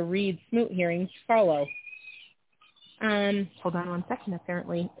during the Reed-Smoot hearings follow. Hold on 1 second.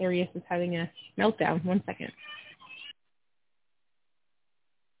 Apparently, Arius is having a meltdown. 1 second.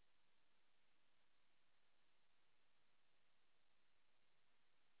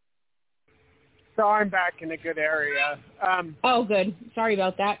 So I'm back in a good area. Good. Sorry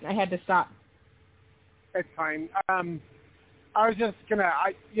about that. I had to stop. It's fine. I was just going to,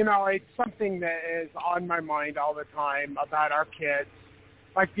 it's something that is on my mind all the time about our kids.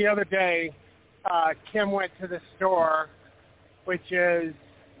 Like the other day, Kim went to the store, which is,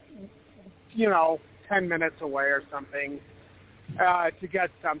 10 minutes away or something, to get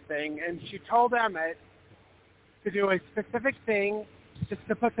something. And she told Emmett to do a specific thing, just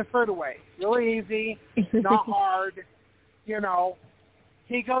to put the fruit away. Really easy, not hard,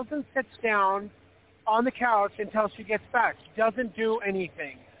 He goes and sits down on the couch until she gets back. She doesn't do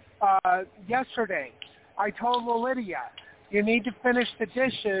anything. Yesterday, I told Lydia, you need to finish the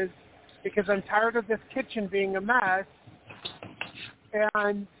dishes because I'm tired of this kitchen being a mess.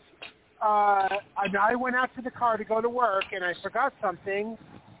 And I went out to the car to go to work, and I forgot something.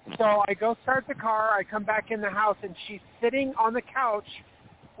 So I go start the car. I come back in the house, and she's sitting on the couch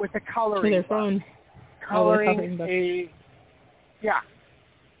with a coloring book. Phone. Coloring yeah.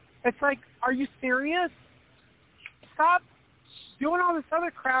 It's like, are you serious? Stop doing all this other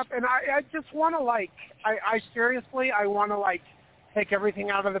crap. And I just want to, I seriously, I want to, take everything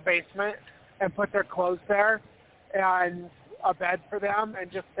out of the basement and put their clothes there and a bed for them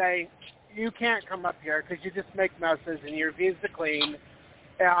and just say, you can't come up here because you just make messes and you refuse to clean.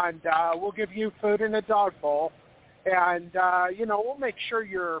 And we'll give you food in a dog bowl. And, we'll make sure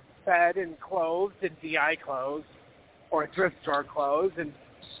you're fed and clothed in DI clothes or thrift store clothes. And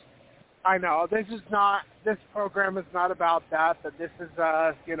I know this program is not about that, but this is,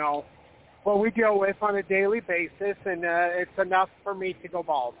 what we deal with on a daily basis. And it's enough for me to go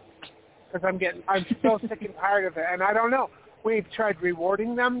bald because I'm so sick and tired of it. And I don't know. We've tried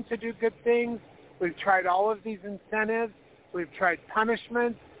rewarding them to do good things. We've tried all of these incentives. We've tried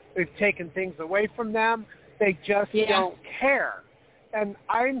punishments. We've taken things away from them. They just don't care. And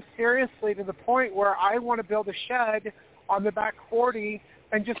I'm seriously to the point where I want to build a shed on the back 40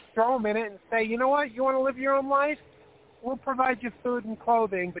 and just throw them in it and say, you know what, you want to live your own life? We'll provide you food and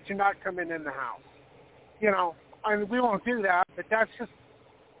clothing, but you're not coming in the house. We won't do that, but that's just,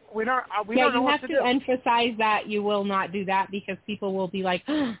 we don't know what to do. You have to emphasize that you will not do that because people will be like,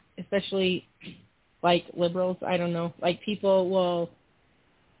 especially liberals, I don't know, people will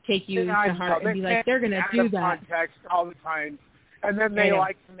take you to heart and be like, they're going to do that. Context all the time. And then they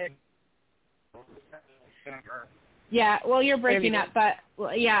like to make... Yeah, well, you're breaking up, but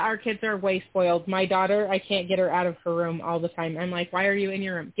our kids are way spoiled. My daughter, I can't get her out of her room all the time. I'm like, why are you in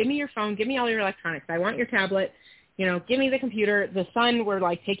your room? Give me your phone. Give me all your electronics. I want your tablet. Give me the computer. The son, we're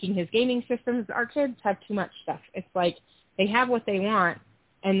taking his gaming systems. Our kids have too much stuff. It's like they have what they want,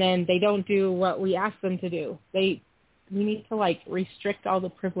 and then they don't do what we ask them to do. We need to restrict all the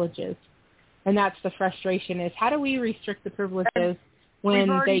privileges, and that's the frustration. Is how do we restrict the privileges when we've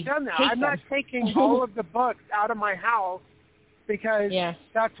already they done that? take I'm them? not taking all of the books out of my house because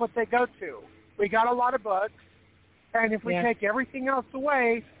that's what they go to. We got a lot of books, and if we take everything else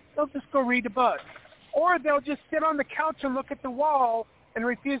away, they'll just go read a book. Or they'll just sit on the couch and look at the wall and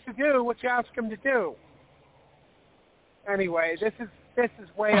refuse to do what you ask them to do. Anyway, this is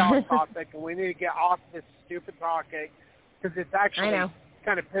way off topic, and we need to get off this stupid topic because it's actually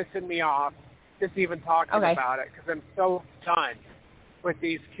kind of pissing me off just even talking about it because I'm so done with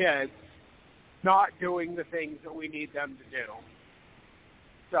these kids not doing the things that we need them to do.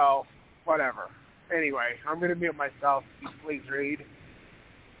 So, whatever. Anyway, I'm going to mute myself. Please read.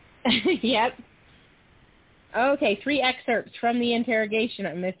 Yep. Okay, 3 excerpts from the interrogation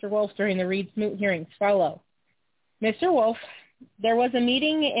of Mr. Wolf during the Reed-Smoot hearings follow. Mr. Wolf, there was a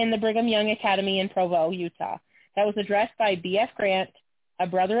meeting in the Brigham Young Academy in Provo, Utah, that was addressed by B.F. Grant, a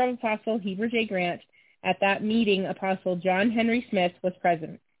brother of Apostle Heber J. Grant. At that meeting, Apostle John Henry Smith was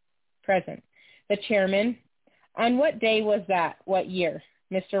present. The chairman, on what day was that? What year?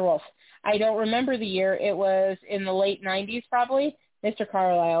 Mr. Wolf, I don't remember the year. It was in the late 90s probably. Mr.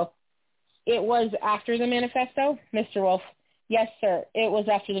 Carlisle, it was after the manifesto? Mr. Wolf, yes, sir. It was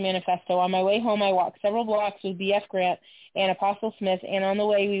after the manifesto. On my way home, I walked several blocks with B.F. Grant and Apostle Smith, and on the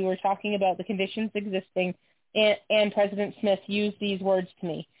way we were talking about the conditions existing, and President Smith used these words to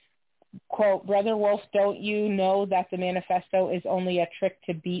me. Quote, Brother Wolf, don't you know that the manifesto is only a trick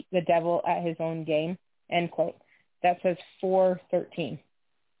to beat the devil at his own game? End quote. That says 4:13.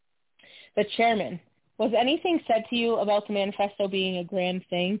 The chairman, was anything said to you about the manifesto being a grand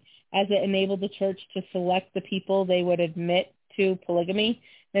thing as it enabled the church to select the people they would admit to polygamy?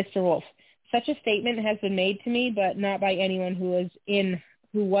 Mr. Wolf, such a statement has been made to me, but not by anyone who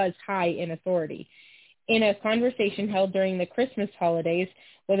was high in authority. In a conversation held during the Christmas holidays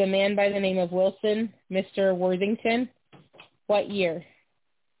with a man by the name of Wilson, Mr. Worthington. What year?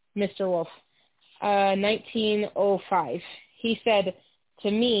 Mr. Wolf, 1905. He said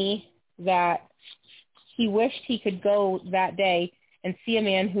to me that he wished he could go that day and see a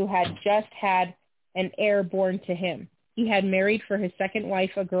man who had just had an heir born to him. He had married for his second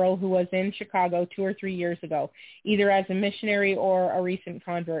wife a girl who was in Chicago 2 or 3 years ago, either as a missionary or a recent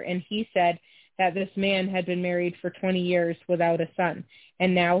convert, and he said that this man had been married for 20 years without a son,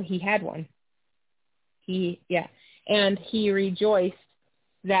 and now he had one. And he rejoiced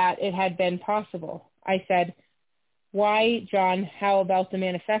that it had been possible. I said, why, John, how about the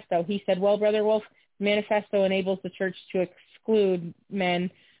manifesto? He said, well, Brother Wolf, the manifesto enables the church to exclude men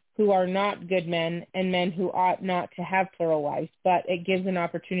who are not good men and men who ought not to have plural wives, but it gives an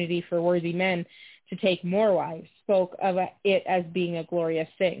opportunity for worthy men to take more wives. Spoke of it as being a glorious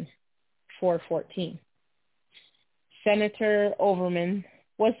thing. 4:14. Senator Overman,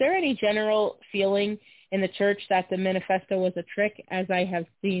 was there any general feeling in the church that the manifesto was a trick, as I have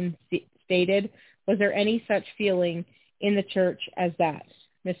seen stated? Was there any such feeling in the church as that?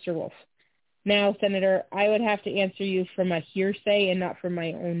 Mr. Wolf. Now, Senator, I would have to answer you from a hearsay and not from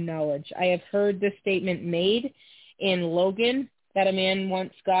my own knowledge. I have heard this statement made in Logan that a man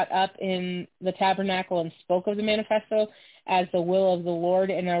once got up in the tabernacle and spoke of the manifesto as the will of the Lord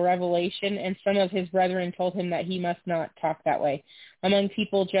in a revelation, and some of his brethren told him that he must not talk that way. Among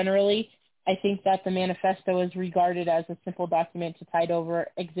people generally, I think that the manifesto is regarded as a simple document to tide over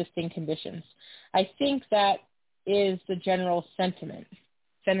existing conditions. I think that is the general sentiment.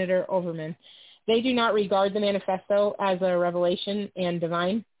 Senator Overman, they do not regard the manifesto as a revelation and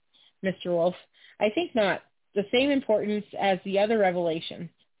divine. Mr. Wolf, I think not. The same importance as the other revelations.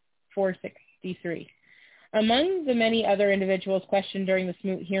 463. Among the many other individuals questioned during the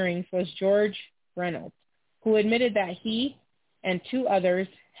Smoot hearings was George Reynolds, who admitted that he and 2 others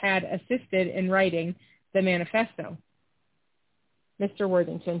had assisted in writing the manifesto. Mr.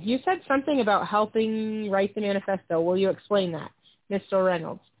 Worthington, you said something about helping write the manifesto. Will you explain that? Mr.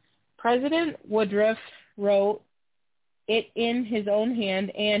 Reynolds, President Woodruff wrote it in his own hand,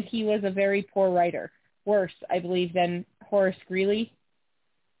 and he was a very poor writer, worse, I believe, than Horace Greeley,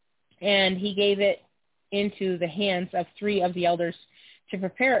 and he gave it into the hands of 3 of the elders to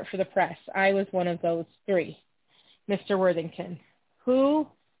prepare it for the press. I was one of those 3. Mr. Worthington, who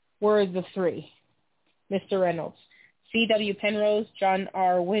were the 3? Mr. Reynolds, C.W. Penrose, John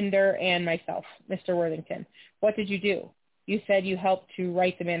R. Winder, and myself. Mr. Worthington, what did you do? You said you helped to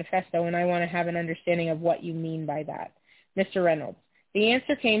write the manifesto, and I want to have an understanding of what you mean by that. Mr. Reynolds, the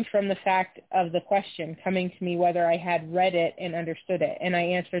answer came from the fact of the question coming to me whether I had read it and understood it, and I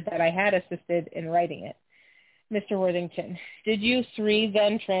answered that I had assisted in writing it. Mr. Worthington, did you 3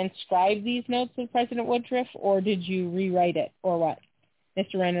 then transcribe these notes of President Woodruff, or did you rewrite it, or what?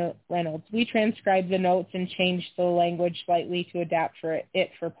 Mr. Reynolds, we transcribed the notes and changed the language slightly to adapt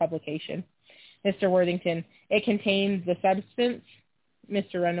it for publication. Mr. Worthington, it contained the substance?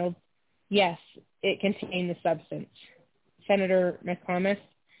 Mr. Reynolds, yes, it contained the substance. Senator McComas,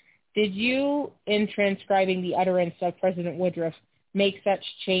 did you, in transcribing the utterance of President Woodruff, make such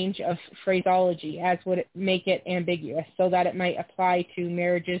change of phraseology as would make it ambiguous so that it might apply to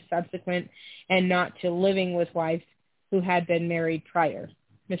marriages subsequent and not to living with wives who had been married prior?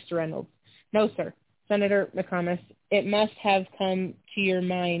 Mr. Reynolds, no, sir. Senator McComas, it must have come to your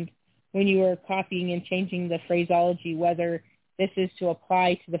mind when you were copying and changing the phraseology whether this is to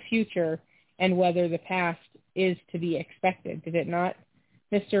apply to the future and whether the past is to be expected, did it not?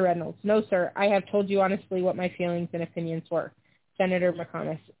 Mr. Reynolds, no, sir. I have told you honestly what my feelings and opinions were. Senator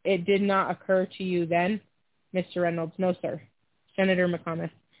McComas, it did not occur to you then? Mr. Reynolds, no, sir. Senator McComas,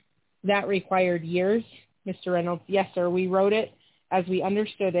 that required years? Mr. Reynolds, yes, sir. We wrote it as we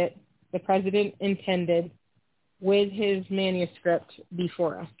understood it, the President intended, with his manuscript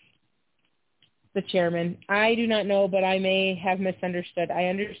before us. The Chairman, I do not know, but I may have misunderstood. I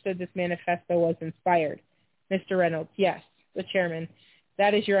understood this manifesto was inspired. Mr. Reynolds, yes. The Chairman,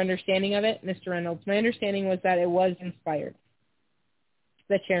 that is your understanding of it? Mr. Reynolds, my understanding was that it was inspired.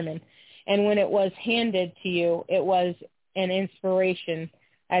 The Chairman, and when it was handed to you, it was an inspiration,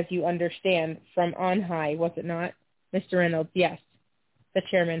 as you understand, from on high, was it not? Mr. Reynolds, yes. The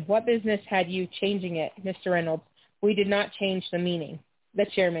Chairman, what business had you changing it? Mr. Reynolds, we did not change the meaning. The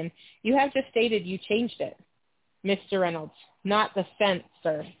Chairman, you have just stated you changed it. Mr. Reynolds, not the sense,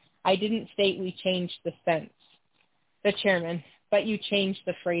 sir. I didn't state we changed the sense. The Chairman, but you changed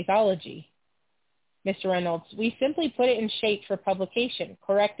the phraseology. Mr. Reynolds, we simply put it in shape for publication,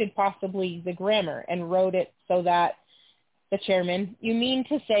 corrected possibly the grammar, and wrote it so that, the Chairman, you mean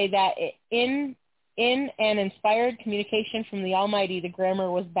to say that in an inspired communication from the Almighty, the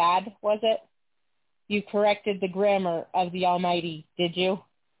grammar was bad, was it? You corrected the grammar of the Almighty, did you?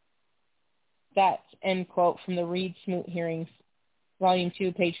 That's end quote from the Reed-Smoot hearings, Volume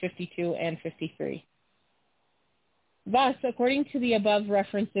 2, page 52 and 53. Thus, according to the above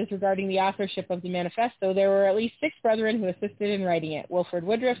references regarding the authorship of the Manifesto, there were at least 6 brethren who assisted in writing it: Wilford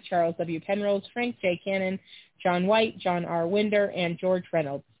Woodruff, Charles W. Penrose, Frank J. Cannon, John White, John R. Winder, and George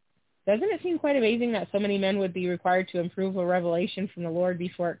Reynolds. Doesn't it seem quite amazing that so many men would be required to improve a revelation from the Lord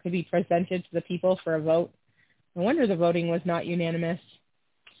before it could be presented to the people for a vote? No wonder the voting was not unanimous.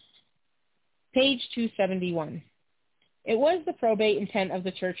 Page 271. It was the probate intent of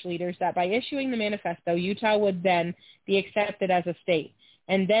the church leaders that by issuing the Manifesto, Utah would then be accepted as a state,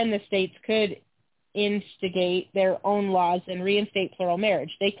 and then the states could instigate their own laws and reinstate plural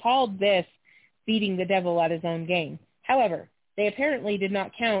marriage. They called this beating the devil at his own game. However, they apparently did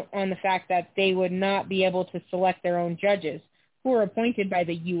not count on the fact that they would not be able to select their own judges, who were appointed by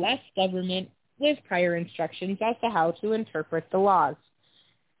the U.S. government with prior instructions as to how to interpret the laws.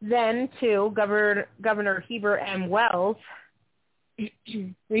 Then, too, Governor Heber M. Wells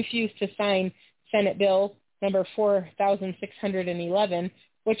refused to sign Senate Bill number 4611,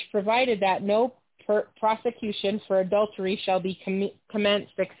 which provided that no prosecution for adultery shall be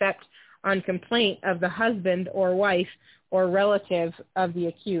commenced except on complaint of the husband or wife or relative of the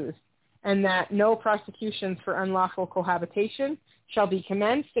accused, and that no prosecutions for unlawful cohabitation shall be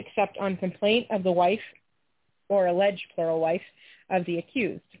commenced except on complaint of the wife or alleged plural wife of the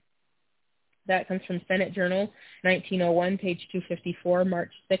accused. That comes from Senate Journal, 1901, page 254,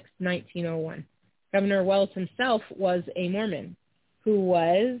 March 6, 1901. Governor Wells himself was a Mormon who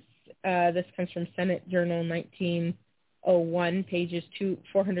was, this comes from Senate Journal, 1901, pages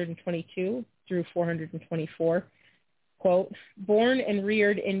 422 through 424. Quote, born and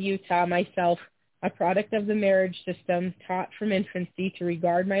reared in Utah, myself, a product of the marriage system, taught from infancy to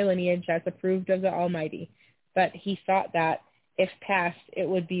regard my lineage as approved of the Almighty. But he thought that, if passed, it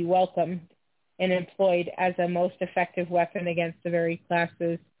would be welcomed and employed as a most effective weapon against the very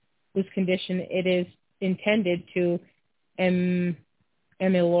classes whose condition it is intended to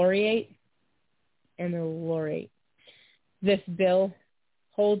ameliorate. This bill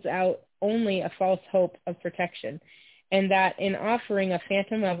holds out only a false hope of protection, and that in offering a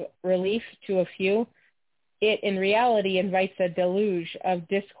phantom of relief to a few, it in reality invites a deluge of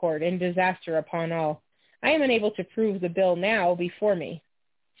discord and disaster upon all. I am unable to prove the bill now before me.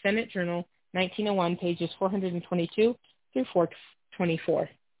 Senate Journal, 1901, pages 422 through 424.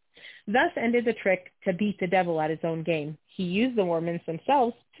 Thus ended the trick to beat the devil at his own game. He used the Mormons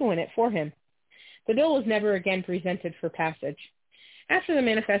themselves to win it for him. The bill was never again presented for passage. After the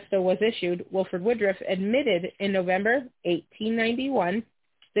Manifesto was issued, Wilford Woodruff admitted in November 1891,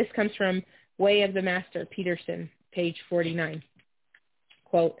 this comes from Way of the Master, Peterson, page 49.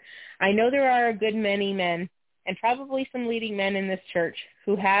 Quote, I know there are a good many men, and probably some leading men in this church,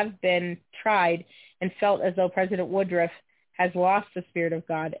 who have been tried and felt as though President Woodruff has lost the Spirit of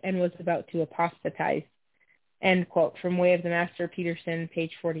God and was about to apostatize. End quote, from Way of the Master, Peterson,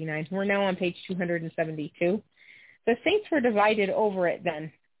 page 49. We're now on page 272. The saints were divided over it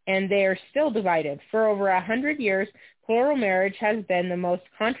then, and they are still divided. For over 100 years, plural marriage has been the most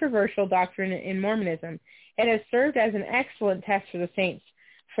controversial doctrine in Mormonism. It has served as an excellent test for the saints.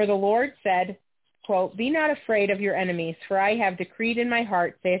 For the Lord said, quote, be not afraid of your enemies, for I have decreed in my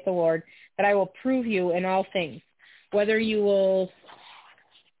heart, saith the Lord, that I will prove you in all things, whether you will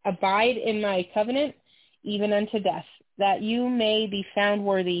abide in my covenant, even unto death, that you may be found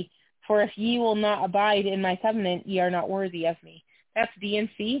worthy. For if ye will not abide in my covenant, ye are not worthy of me. That's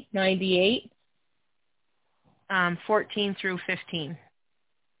D&C 98, 14 through 15.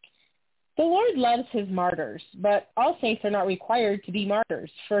 The Lord loves his martyrs, but all saints are not required to be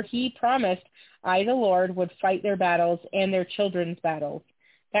martyrs, for he promised, I, the Lord, would fight their battles and their children's battles.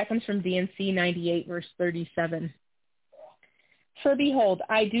 That comes from D&C 98, verse 37. For behold,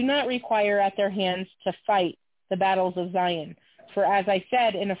 I do not require at their hands to fight the battles of Zion. For as I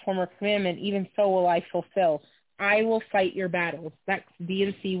said in a former commandment, even so will I fulfill. I will fight your battles. That's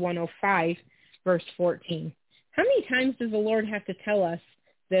D&C 105, verse 14. How many times does the Lord have to tell us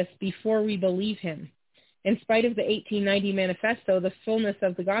this before we believe him? In spite of the 1890 Manifesto, the fullness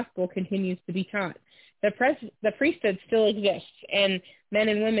of the gospel continues to be taught. The priesthood still exists, and men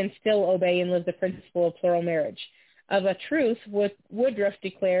and women still obey and live the principle of plural marriage. Of a truth, Woodruff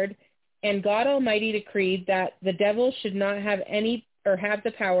declared, and God Almighty decreed that the devil should not have any or have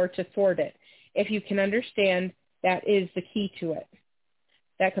the power to thwart it. If you can understand, that is the key to it.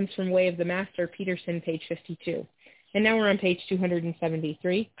 That comes from Way of the Master, Peterson, page 52. And now we're on page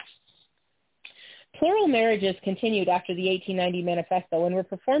 273. Plural marriages continued after the 1890 Manifesto and were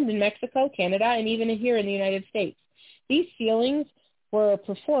performed in Mexico, Canada, and even here in the United States. These sealings were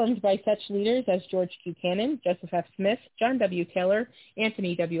performed by such leaders as George Q. Cannon, Joseph F. Smith, John W. Taylor,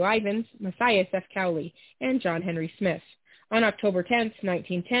 Anthony W. Ivins, Matthias F. Cowley, and John Henry Smith. On October 10,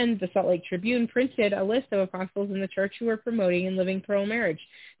 1910, the Salt Lake Tribune printed a list of apostles in the church who were promoting and living plural marriage,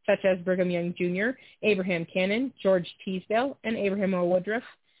 such as Brigham Young Jr., Abraham Cannon, George Teasdale, and Abraham O. Woodruff.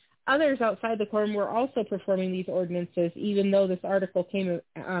 Others outside the quorum were also performing these ordinances, even though this article came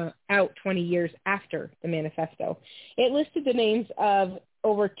out 20 years after the Manifesto. It listed the names of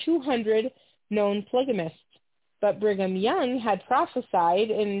over 200 known polygamists, but Brigham Young had prophesied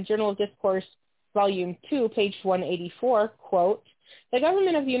in Journal of Discourse, Volume 2, page 184, quote, "The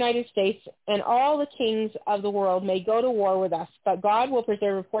government of the United States and all the kings of the world may go to war with us, but God will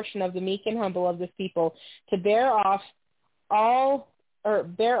preserve a portion of the meek and humble of this people to bear off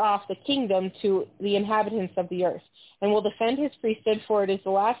the kingdom to the inhabitants of the earth, and will defend his priesthood, for it is the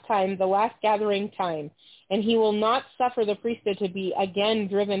last time, the last gathering time, and he will not suffer the priesthood to be again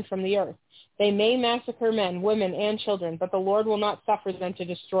driven from the earth. They may massacre men, women, and children, but the Lord will not suffer them to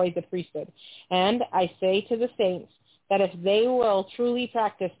destroy the priesthood. And I say to the saints that if they will truly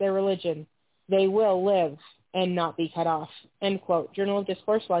practice their religion, they will live and not be cut off." End quote. Journal of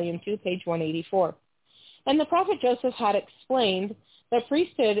Discourse, Volume 2, page 184. And the prophet Joseph had explained, "The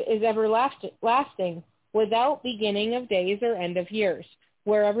priesthood is everlasting, without beginning of days or end of years.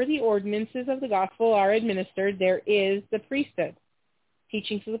 Wherever the ordinances of the gospel are administered, there is the priesthood."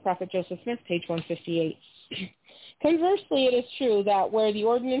 Teachings of the prophet Joseph Smith, page 158. Conversely, it is true that where the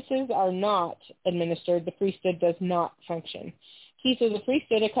ordinances are not administered, the priesthood does not function. Keys of the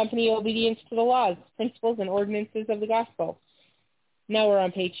priesthood accompany obedience to the laws, principles, and ordinances of the gospel. Now we're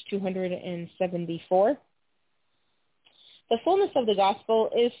on page 274. The fullness of the gospel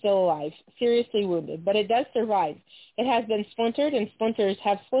is still alive, seriously wounded, but it does survive. It has been splintered, and splinters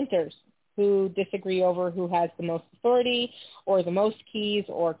have splinters who disagree over who has the most authority or the most keys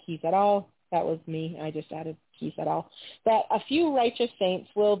or keys at all. That was me. I just added keys at all. But a few righteous saints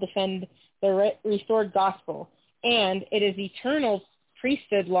will defend the restored gospel, and it is eternal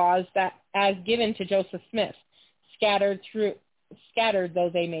priesthood laws that, as given to Joseph Smith, scattered though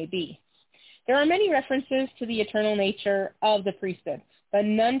they may be. There are many references to the eternal nature of the priesthood, but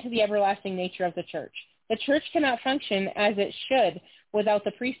none to the everlasting nature of the church. The church cannot function as it should without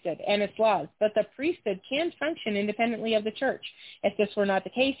the priesthood and its laws, but the priesthood can function independently of the church. If this were not the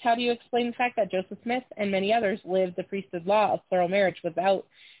case, how do you explain the fact that Joseph Smith and many others lived the priesthood law of plural marriage without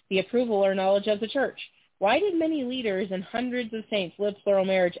the approval or knowledge of the church? Why did many leaders and hundreds of saints live plural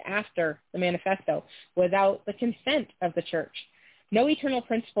marriage after the Manifesto without the consent of the church? No eternal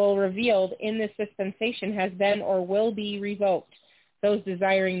principle revealed in this dispensation has been or will be revoked. Those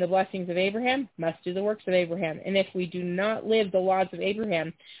desiring the blessings of Abraham must do the works of Abraham. And if we do not live the laws of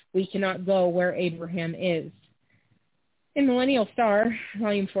Abraham, we cannot go where Abraham is. In Millennial Star,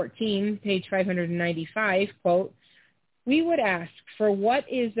 Volume 14, page 595, quote, "We would ask, for what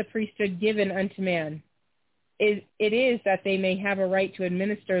is the priesthood given unto man? It is that they may have a right to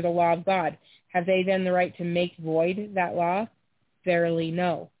administer the law of God. Have they then the right to make void that law? Verily,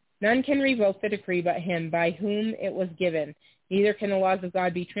 no. None can revoke the decree but him by whom it was given. Neither can the laws of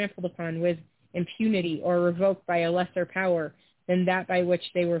God be trampled upon with impunity or revoked by a lesser power than that by which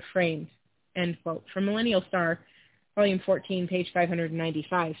they were framed." End quote. From Millennial Star, Volume 14, page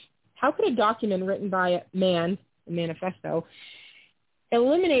 595. How could a document written by a man, the Manifesto,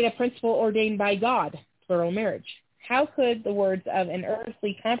 eliminate a principle ordained by God, plural marriage? How could the words of an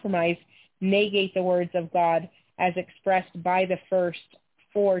earthly compromise negate the words of God as expressed by the first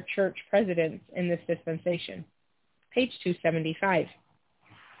 4 church presidents in this dispensation? Page 275.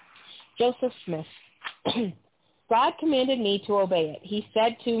 Joseph Smith. "God commanded me to obey it. He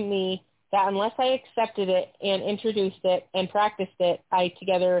said to me that unless I accepted it and introduced it and practiced it, I,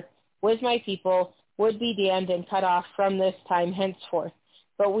 together with my people, would be damned and cut off from this time henceforth.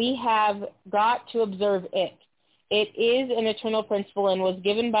 But we have got to observe it. It is an eternal principle and was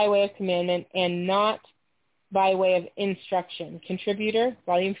given by way of commandment and not by way of instruction." Contributor,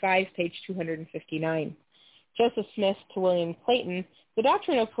 Volume 5, page 259. Joseph Smith to William Clayton, "The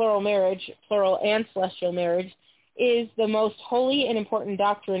doctrine of plural marriage, plural and celestial marriage, is the most holy and important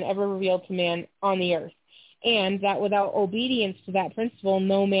doctrine ever revealed to man on the earth, and that without obedience to that principle,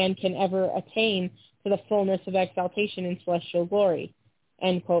 no man can ever attain to the fullness of exaltation in celestial glory."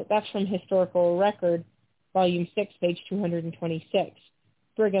 End quote. That's from Historical Record, Volume 6, page 226.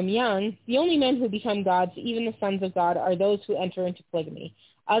 Brigham Young, "The only men who become gods, even the sons of God, are those who enter into polygamy.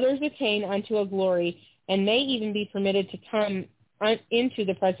 Others attain unto a glory and may even be permitted to come into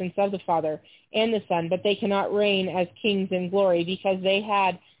the presence of the Father and the Son, but they cannot reign as kings in glory because they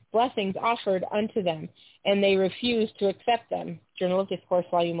had blessings offered unto them, and they refused to accept them. Journal of Discourse,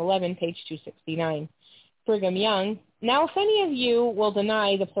 Volume 11, page 269. Brigham Young, now if any of you will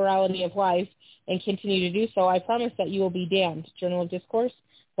deny the plurality of wives and continue to do so, I promise that you will be damned. Journal of Discourse,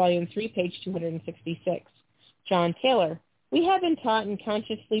 Volume 3, page 266. John Taylor, we have been taught and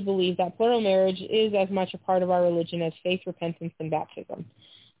consciously believe that plural marriage is as much a part of our religion as faith, repentance, and baptism.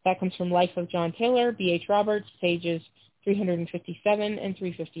 That comes from Life of John Taylor, B.H. Roberts, pages 357 and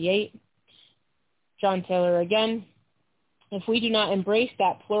 358. John Taylor again, if we do not embrace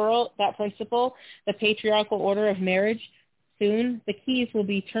that principle, the patriarchal order of marriage, soon the keys will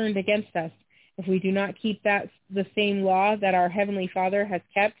be turned against us. If we do not keep the same law that our Heavenly Father has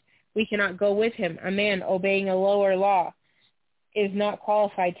kept, we cannot go with him. A man obeying a lower law is not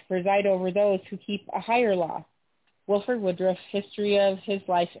qualified to preside over those who keep a higher law. Wilford Woodruff, History of His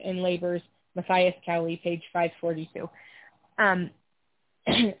Life and Labors, Matthias Cowley, page 542.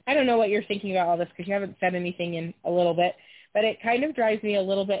 I don't know what you're thinking about all this because you haven't said anything in a little bit, but it kind of drives me a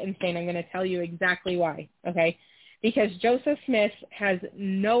little bit insane. I'm going to tell you exactly why, okay? Because Joseph Smith has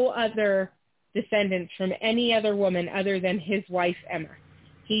no other descendants from any other woman other than his wife, Emma.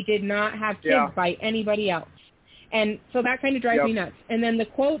 He did not have kids by anybody else. And so that kind of drives me nuts. And then the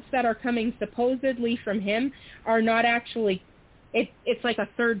quotes that are coming supposedly from him are not actually, it's like a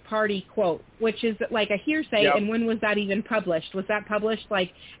third-party quote, which is like a hearsay. And when was that even published? Was that published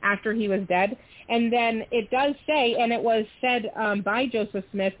like after he was dead? And then it does say, and it was said by Joseph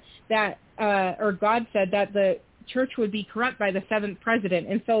Smith that, or God said that the church would be corrupt by the seventh president.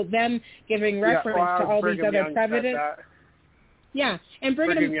 And so them giving reference to all these other presidents. Yeah, and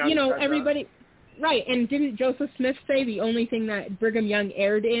Brigham you know, everybody... Right, and didn't Joseph Smith say the only thing that Brigham Young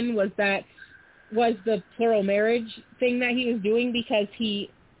erred in was the plural marriage thing that he was doing because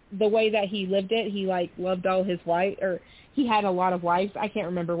the way that he lived it, he like loved all his wives, or he had a lot of wives. I can't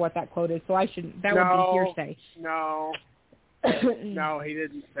remember what that quote is, so would be hearsay. No, he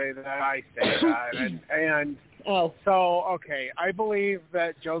didn't say that. I say that, so okay, I believe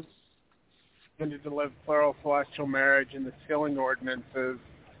that Joseph wanted to live plural celestial marriage and the sealing ordinances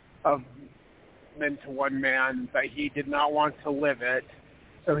of men to one man, but he did not want to live it,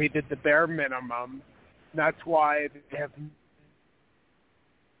 so he did the bare minimum. That's why they have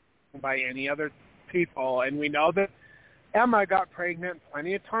by any other people, and we know that Emma got pregnant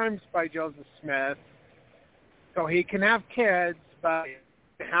plenty of times by Joseph Smith, so he can have kids, but he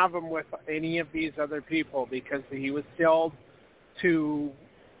can't have them with any of these other people because he was sealed to,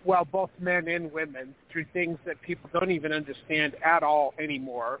 well, both men and women through things that people don't even understand at all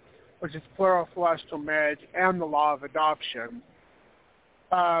anymore, which is plural celestial marriage and the law of adoption.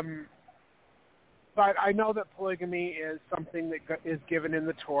 But I know that polygamy is something that is given in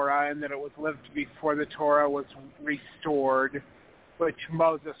the Torah and that it was lived before the Torah was restored, which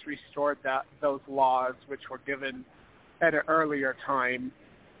Moses restored those laws, which were given at an earlier time.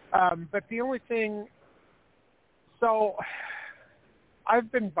 But the only thing, so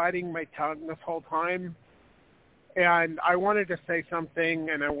I've been biting my tongue this whole time, and I wanted to say something,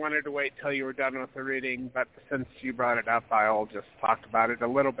 and I wanted to wait till you were done with the reading, but since you brought it up, I'll just talk about it a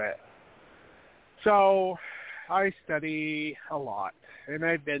little bit. So I study a lot, and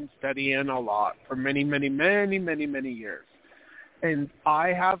I've been studying a lot for many, many, many, many, many years. And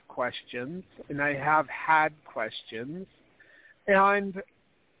I have questions, and I have had questions, and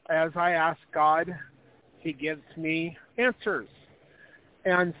as I ask God, he gives me answers.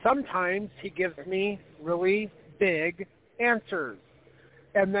 And sometimes he gives me really big answers.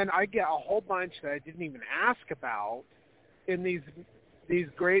 And then I get a whole bunch that I didn't even ask about in these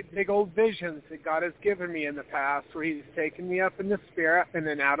great big old visions that God has given me in the past, where he's taken me up in the spirit in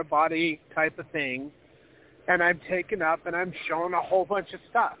an out-of-body type of thing. And I'm taken up and I'm shown a whole bunch of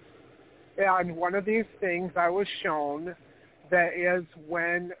stuff. And one of these things I was shown that is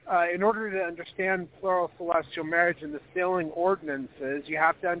when, in order to understand plural celestial marriage and the sealing ordinances, you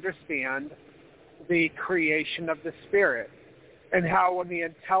have to understand the creation of the spirit and how when the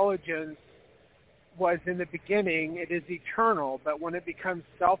intelligence was in the beginning, it is eternal, but when it becomes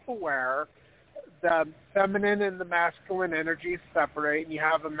self-aware, the feminine and the masculine energies separate, and you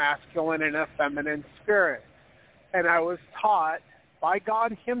have a masculine and a feminine spirit. And I was taught by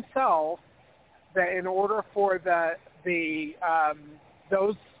God himself that in order for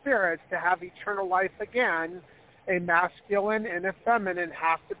those spirits to have eternal life again, a masculine and a feminine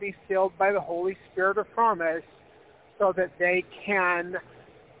have to be sealed by the Holy Spirit of promise so that they can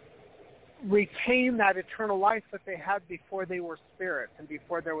retain that eternal life that they had before they were spirits and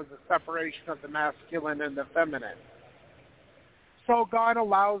before there was a separation of the masculine and the feminine. So God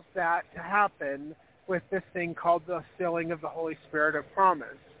allows that to happen with this thing called the sealing of the Holy Spirit of promise.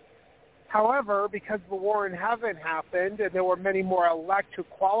 However, because the war in heaven happened and there were many more elect who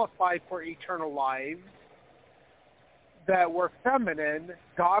qualified for eternal lives that were feminine,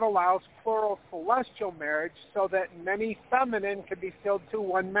 God allows plural celestial marriage so that many feminine can be filled to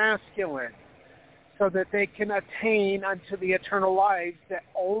one masculine, so that they can attain unto the eternal lives that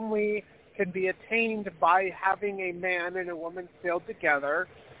only can be attained by having a man and a woman filled together,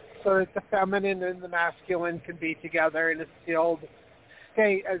 so that the feminine and the masculine can be together in a sealed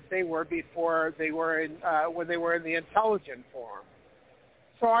state as they were before they were in when they were in the intelligent form.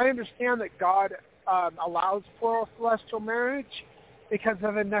 So I understand that God allows plural celestial marriage because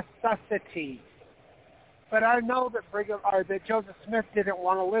of a necessity. But I know that that Joseph Smith didn't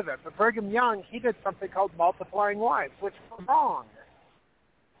want to live it. But Brigham Young, he did something called multiplying wives, which was wrong.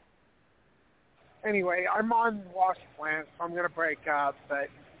 Anyway, I'm on wash plant, so I'm going to break up. But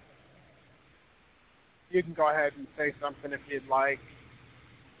you can go ahead and say something if you'd like.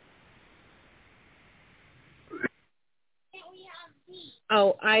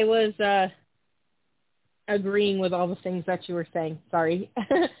 Oh, I was agreeing with all the things that you were saying. Sorry.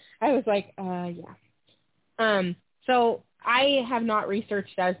 I was like, yeah. So I have not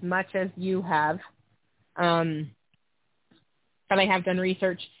researched as much as you have, but I have done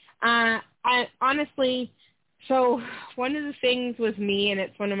research. I honestly, so one of the things with me, and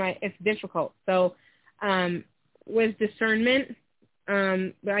it's difficult. So with discernment,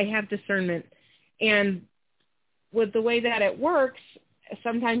 I have discernment, and with the way that it works,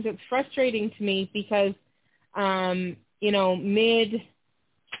 sometimes it's frustrating to me because,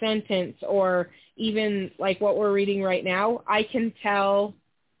 mid-sentence or even like what we're reading right now, I can tell,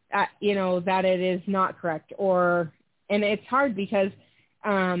 that it is not correct. And it's hard because,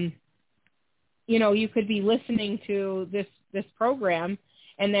 you could be listening to this program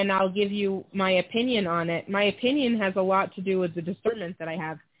and then I'll give you my opinion on it. My opinion has a lot to do with the discernment that I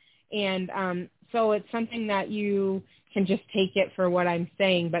have. And so it's something that you can just take it for what I'm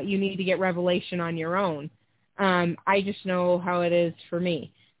saying, but you need to get revelation on your own. I just know how it is for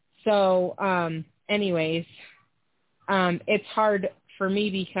me. So anyways, it's hard for me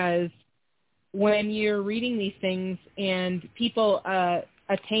because when you're reading these things and people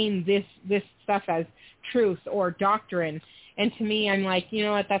attain this stuff as truth or doctrine, and to me, I'm like, you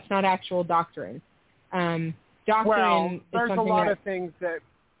know what, that's not actual doctrine. Doctrine well, there's is a lot that, of things that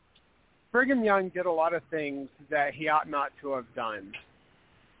Brigham Young did a lot of things that he ought not to have done.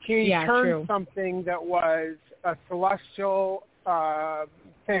 He turned something that was a celestial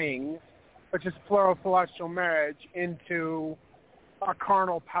thing, which is plural celestial marriage, into a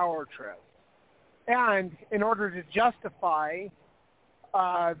carnal power trip. And in order to justify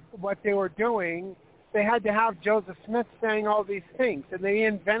what they were doing, they had to have Joseph Smith saying all these things. And they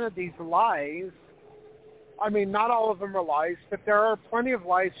invented these lies. I mean, not all of them are lies, but there are plenty of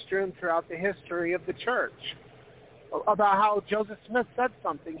lies strewn throughout the history of the church about how Joseph Smith said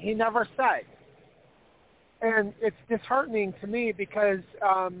something he never said. And it's disheartening to me because,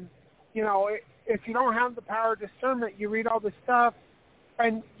 if you don't have the power of discernment, you read all this stuff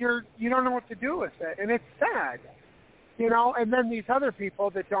and you don't know what to do with it. And it's sad, and then these other people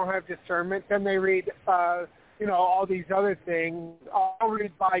that don't have discernment, then they read, all these other things. I'll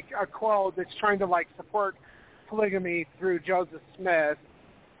read like a quote that's trying to support polygamy through Joseph Smith,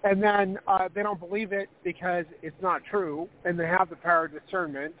 and then they don't believe it because it's not true, and they have the power of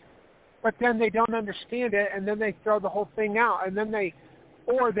discernment, but then they don't understand it, and then they throw the whole thing out, and then they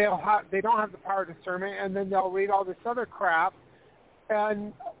don't have the power of discernment, and then they'll read all this other crap,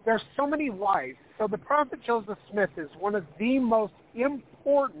 and there's so many lies. So the prophet Joseph Smith is one of the most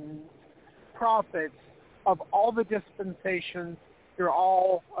important prophets of all the dispensations through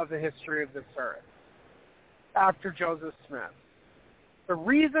all of the history of this earth after Joseph Smith. The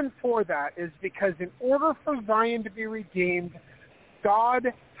reason for that is because in order for Zion to be redeemed,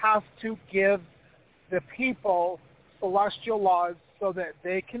 God has to give the people celestial laws so that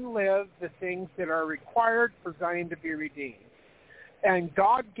they can live the things that are required for Zion to be redeemed. And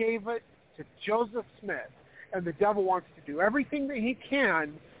God gave it to Joseph Smith, and the devil wants to do everything that he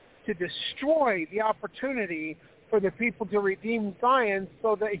can to destroy the opportunity for the people to redeem Zion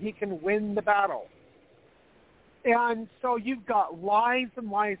so that he can win the battle. And so you've got lies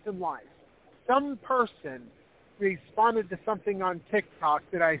and lies and lies. Some person responded to something on TikTok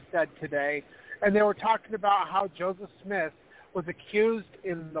that I said today, and they were talking about how Joseph Smith was accused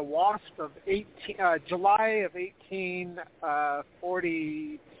in the WASP of July of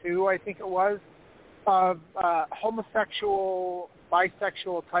 1842, I think it was, of homosexual,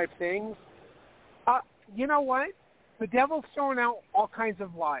 bisexual type things. You know what? The devil's throwing out all kinds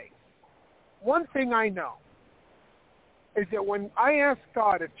of lies. One thing I know, is that when I asked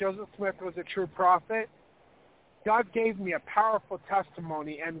God if Joseph Smith was a true prophet, God gave me a powerful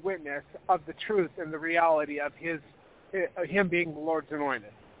testimony and witness of the truth and the reality of him being the Lord's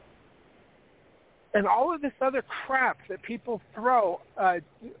anointed. And all of this other crap that people throw at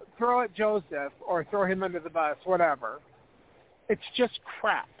Joseph or throw him under the bus, whatever, it's just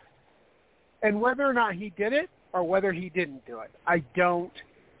crap. And whether or not he did it or whether he didn't do it, I don't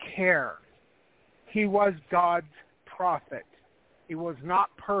care. He was God's prophet. He was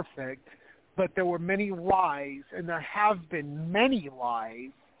not perfect, but there were many lies, and there have been many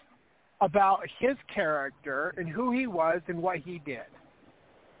lies about his character and who he was and what he did.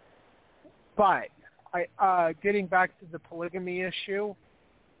 But getting back to the polygamy issue,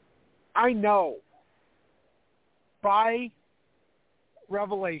 I know by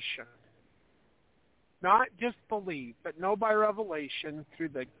revelation, not just believe, but know by revelation through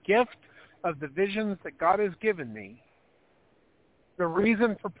the gift of the visions that God has given me, the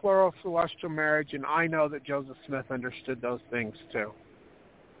reason for plural celestial marriage, and I know that Joseph Smith understood those things too.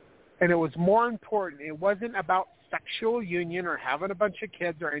 And it was more important. It wasn't about sexual union or having a bunch of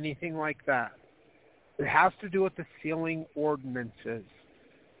kids or anything like that. It has to do with the sealing ordinances.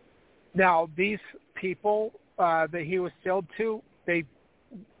 Now, these people that he was sealed to,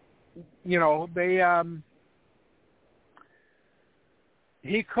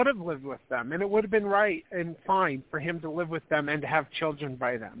 he could have lived with them, and it would have been right and fine for him to live with them and to have children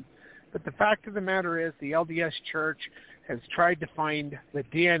by them. But the fact of the matter is the LDS Church has tried to find the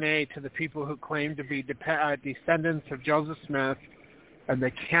DNA to the people who claim to be descendants of Joseph Smith, and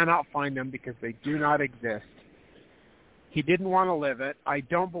they cannot find them because they do not exist. He didn't want to live it. I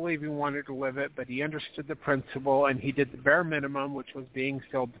don't believe he wanted to live it, but he understood the principle, and he did the bare minimum, which was being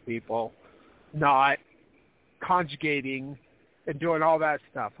sealed to people, not conjugating and doing all that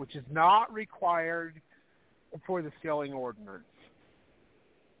stuff, which is not required for the sealing ordinance.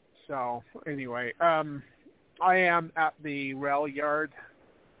 So, anyway, I am at the rail yard,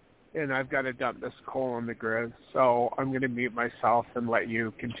 and I've got to dump this coal on the grid, so I'm going to mute myself and let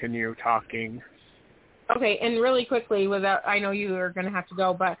you continue talking. Okay, and really quickly, I know you are going to have to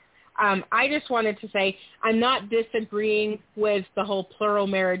go, but I just wanted to say I'm not disagreeing with the whole plural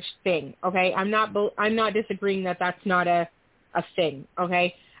marriage thing, okay? I'm not disagreeing that that's not a thing,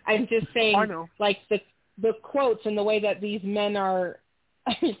 okay? I'm just saying, like, the quotes and the way that these men are,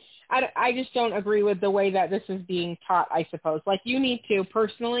 I just don't agree with the way that this is being taught, I suppose. Like, you need to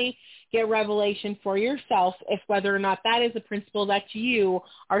personally get revelation for yourself if whether or not that is a principle that you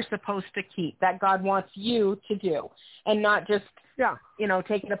are supposed to keep, that God wants you to do, and not just,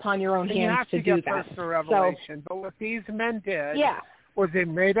 take it upon your own hands to do that. You have to get personal revelation. But what these men did was they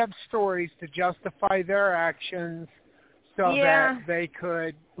made up stories to justify their actions so that they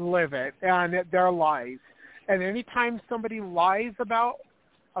could live it, and they're lies. And anytime somebody lies about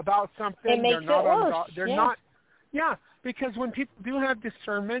something, they're not. Yeah, because when people do have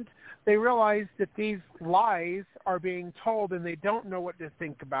discernment, they realize that these lies are being told, and they don't know what to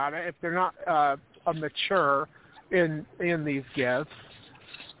think about it if they're not mature in these gifts.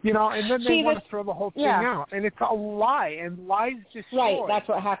 And then they want to throw the whole thing out, and it's a lie, and lies destroy. Right, that's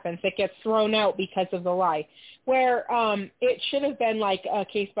what happens. It gets thrown out because of the lie, where it should have been like a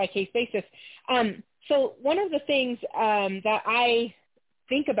case-by-case basis. So one of the things that I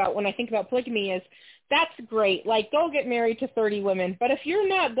think about when I think about polygamy is that's great. Like, go get married to 30 women. But if you're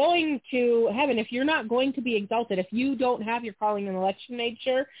not going to heaven, if you're not going to be exalted, if you don't have your calling and election made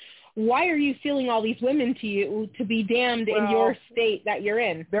sure, why are you sealing all these women to you to be damned in your state that you're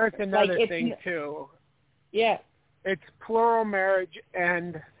in? There's another thing, too. Yeah. It's plural marriage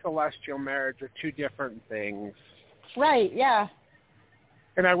and celestial marriage are two different things. Right, yeah.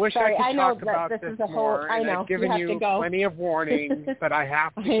 And I wish I could talk about this more. I've given you plenty of warnings, but I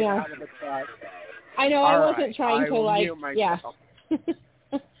have to get out of the class. I know. I wasn't trying to mute myself.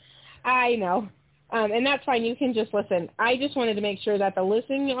 I know. And that's fine. You can just listen. I just wanted to make sure that the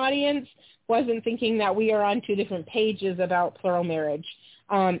listening audience wasn't thinking that we are on two different pages about plural marriage.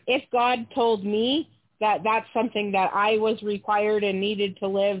 If God told me that that's something that I was required and needed to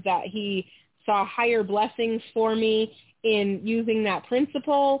live, that he saw higher blessings for me in using that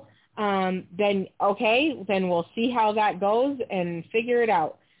principle, then okay, then we'll see how that goes and figure it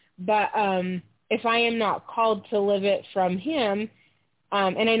out. But if I am not called to live it from him,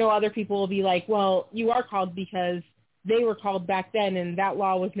 and I know other people will be like, well, you are called because they were called back then and that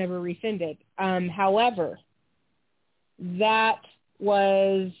law was never rescinded. However, that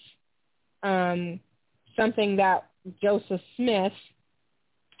was something that Joseph Smith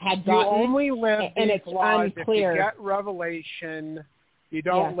had gotten. You only live and it's laws unclear. If you get revelation, you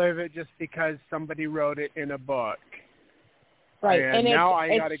don't live it just because somebody wrote it in a book. Right. And now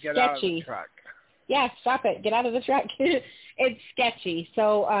I got to get sketchy. out of the truck. Yeah, stop it. Get out of the truck. It's sketchy.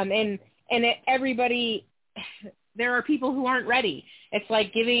 So, everybody, there are people who aren't ready. It's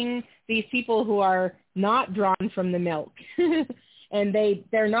like giving these people who are not drawn from the milk, and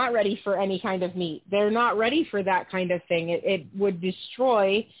they're not ready for any kind of meat. They're not ready for that kind of thing. It would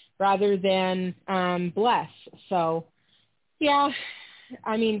destroy rather than bless. So, yeah,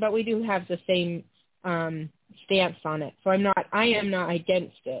 I mean, but we do have the same stance on it. So I am not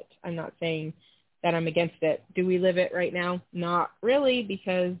against it. I'm not saying that I'm against it. Do we live it right now? Not really,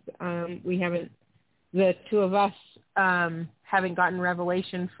 because the two of us haven't gotten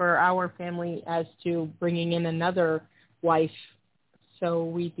revelation for our family as to bringing in another wife. So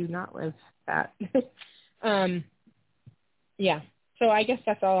we do not live that. Yeah. So I guess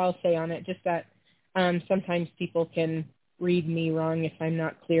that's all I'll say on it, just that sometimes people can read me wrong if I'm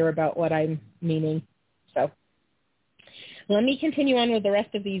not clear about what I'm meaning. So let me continue on with the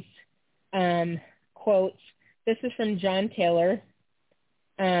rest of these quotes. This is from John Taylor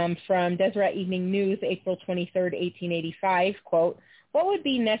from Deseret Evening News, April 23rd, 1885. Quote, "What would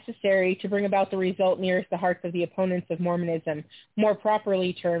be necessary to bring about the result nearest the hearts of the opponents of Mormonism, more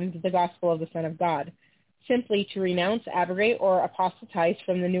properly termed the gospel of the Son of God? Simply to renounce, abrogate, or apostatize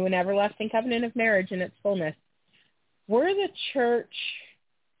from the new and everlasting covenant of marriage in its fullness. Were the church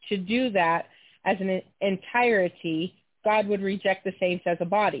to do that as an entirety, God would reject the saints as a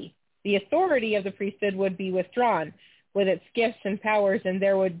body. The authority of the priesthood would be withdrawn with its gifts and powers, and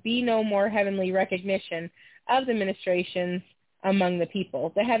there would be no more heavenly recognition of the ministrations among the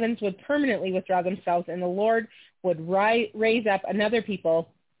people. The heavens would permanently withdraw themselves, and the Lord would raise up another people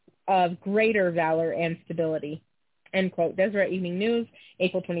of greater valor and stability." End quote. Deseret Evening News,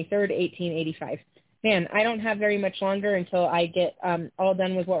 April 23rd, 1885. Man, I don't have very much longer until I get all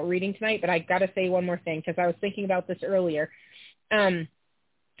done with what we're reading tonight, but I got to say one more thing because I was thinking about this earlier.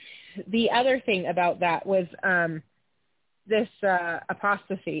 The other thing about that was this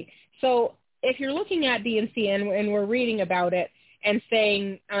apostasy. So if you're looking at D&C and we're reading about it and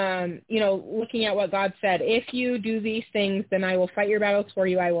saying, looking at what God said, if you do these things, then I will fight your battles for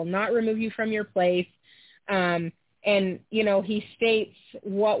you. I will not remove you from your place. And, he states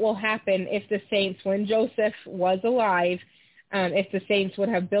what will happen if the saints, when Joseph was alive, if the saints would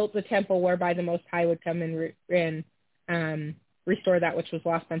have built the temple whereby the Most High would come and restore that which was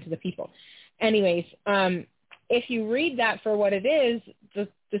lost unto the people. Anyways, if you read that for what it is,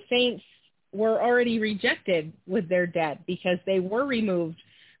 the saints were already rejected with their dead because they were removed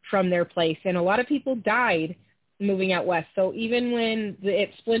from their place. And a lot of people died moving out west. So even when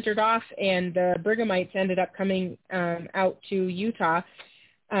it splintered off and the Brighamites ended up coming out to Utah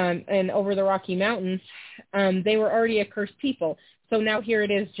and over the Rocky Mountains, they were already a cursed people. So now here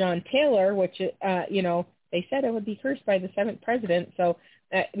it is, John Taylor, which, they said it would be cursed by the seventh president. So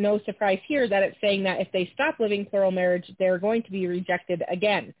no surprise here that it's saying that if they stop living plural marriage, they're going to be rejected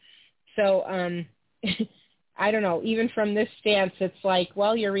again. So I don't know. Even from this stance, it's like,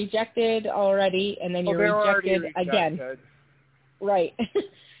 well, you're rejected already, and then you're rejected again. Right.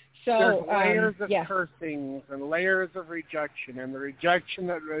 So there's layers of cursings and layers of rejection, and the rejection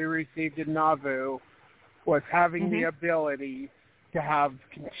that they received in Nauvoo was having the ability to have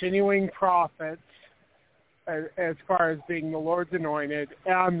continuing prophets as far as being the Lord's anointed,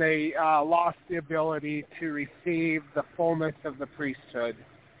 and they lost the ability to receive the fullness of the priesthood,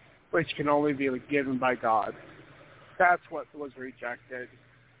 which can only be given by God. That's what was rejected.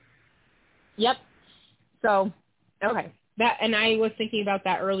 Yep. So, okay. And I was thinking about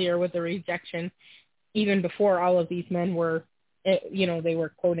that earlier with the rejection, even before all of these men were, they were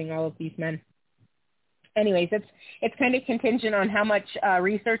quoting all of these men. Anyways, it's kind of contingent on how much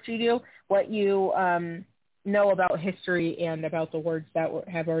research you do, what you know about history and about the words that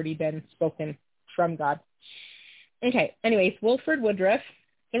have already been spoken from God. Okay. Anyways, Wilford Woodruff.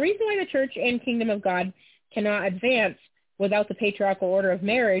 The reason why the church and kingdom of God cannot advance without the patriarchal order of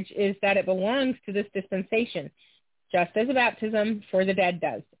marriage is that it belongs to this dispensation, just as a baptism for the dead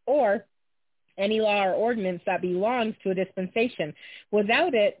does, or any law or ordinance that belongs to a dispensation.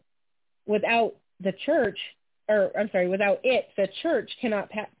 Without it, the church cannot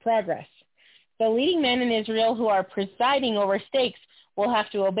progress. The leading men in Israel who are presiding over stakes will have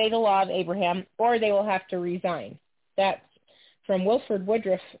to obey the law of Abraham, or they will have to resign. That's from Wilford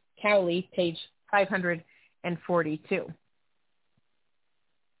Woodruff, Cowley, page 542.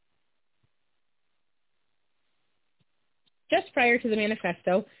 Just prior to the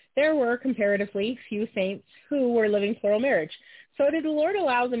Manifesto, there were comparatively few saints who were living plural marriage. So did the Lord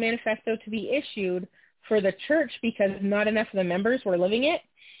allow the Manifesto to be issued for the church because not enough of the members were living it?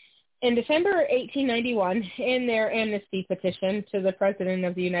 In December 1891, in their amnesty petition to the President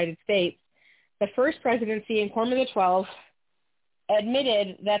of the United States, the First Presidency and Quorum of the 12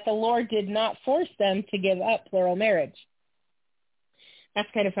 admitted that the Lord did not force them to give up plural marriage. That's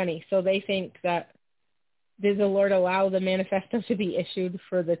kind of funny. So they think that, did the Lord allow the manifesto to be issued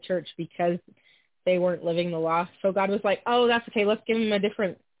for the church because they weren't living the law? So God was like, oh, that's okay. Let's give them a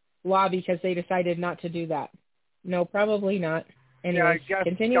different law because they decided not to do that. No, probably not. Anyways, yeah, I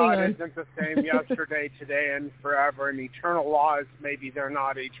guess God isn't the same yesterday, today, and forever. And eternal laws, maybe they're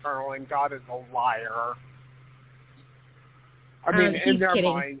not eternal, and God is a liar. I mean, in their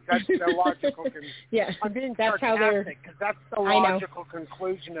kidding. minds, that's the logical yeah, I'm being that's sarcastic because that's the logical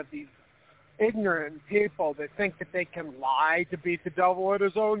conclusion of these ignorant people that think that they can lie to beat the devil at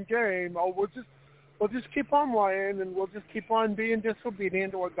his own game. Oh, we'll just keep on lying, and we'll just keep on being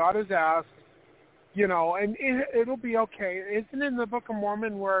disobedient to what God has asked, you know, and it'll be okay. Isn't it in the Book of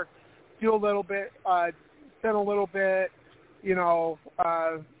Mormon where do a little bit, sin a little bit, you know,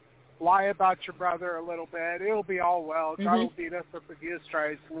 lie about your brother a little bit. It'll be all well. God will beat us up with his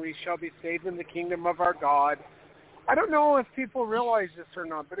stripes, and we shall be saved in the kingdom of our God. I don't know if people realize this or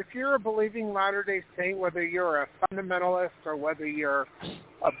not, but if you're a believing Latter-day Saint, whether you're a fundamentalist or whether you're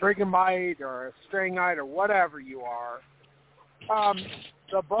a Brighamite or a Strangite or whatever you are,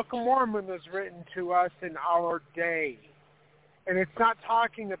 the Book of Mormon was written to us in our day. And it's not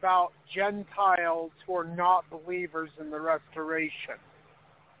talking about Gentiles who are not believers in the restoration.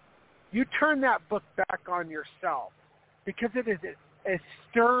 You turn that book back on yourself because it is a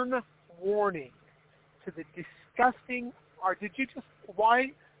stern warning to the disgusting, or did you just,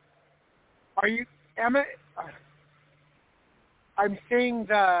 why, are you, Emma, I'm seeing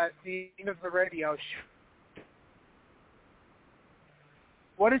the end of the radio show.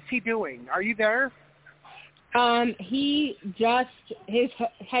 What is he doing? Are you there? His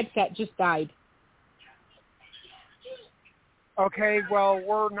headset just died. Okay, well,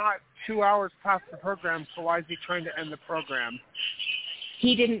 we're not 2 hours past the program, so why is he trying to end the program?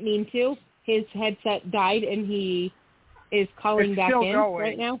 He didn't mean to. His headset died, and he is calling back in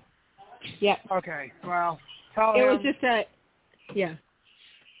right now. Yeah. Okay, well, tell him. It was just yeah.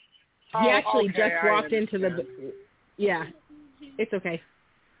 He actually just walked into the, yeah, it's okay.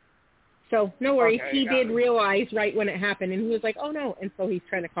 So, no worries. Okay, he did realize right when it happened, and he was like, oh, no, and so he's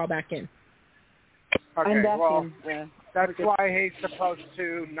trying to call back in. Okay, well, that's why he's supposed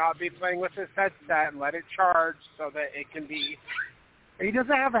to not be playing with his headset and let it charge so that it can be... He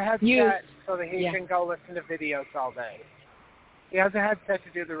doesn't have a headset so that he can go listen to videos all day. He has a headset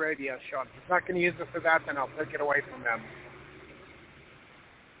to do the radio show. If he's not going to use it for that, then I'll take it away from him.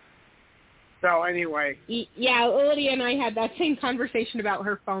 So, anyway. Yeah, Lydia and I had that same conversation about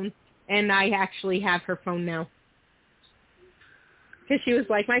her phone, and I actually have her phone now. Because she was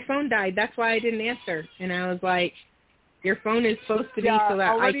like, my phone died. That's why I didn't answer. And I was like, your phone is supposed to be so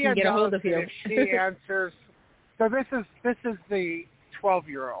that I can get a hold of you. If she answers, so this is the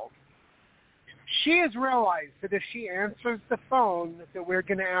 12-year-old. She has realized that if she answers the phone, that we're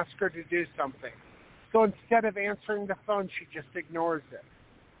going to ask her to do something. So instead of answering the phone, she just ignores it.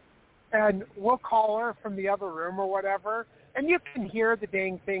 And we'll call her from the other room or whatever, and you can hear the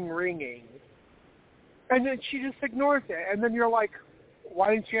dang thing ringing. And then she just ignores it. And then you're like,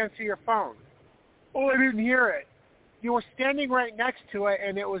 why didn't you answer your phone? Oh, I didn't hear it. You were standing right next to it,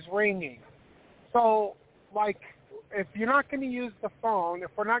 and it was ringing. So, like, if you're not going to use the phone,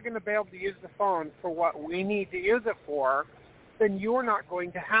 if we're not going to be able to use the phone for what we need to use it for, then you're not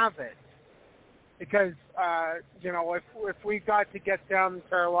going to have it. Because, you know, if we've got to get down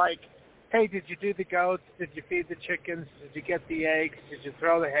to, like, hey, did you do the goats? Did you feed the chickens? Did you get the eggs? Did you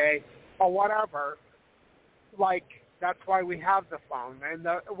throw the hay? Or whatever. Like, that's why we have the phone. And,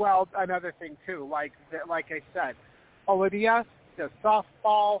 well, another thing, too, like I said, Lydia does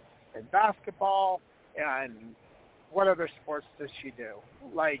softball and basketball and what other sports does she do?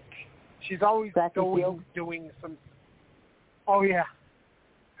 Like, she's always doing some... Oh, yeah.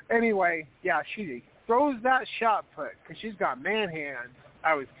 Anyway, yeah, she throws that shot put because she's got man hands.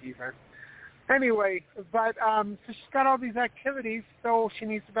 I was teasing. Anyway, but so she's got all these activities, so she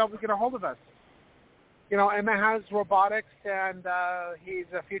needs to be able to get a hold of us. You know, Emma has robotics, and he's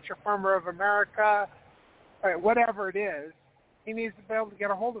a future farmer of America. Whatever it is, he needs to be able to get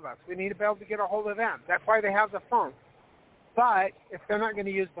a hold of us. We need to be able to get a hold of them. That's why they have the phone. But if they're not going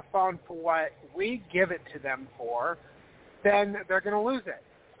to use the phone for what we give it to them for, then they're going to lose it.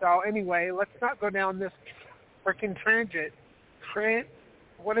 So anyway, let's not go down this freaking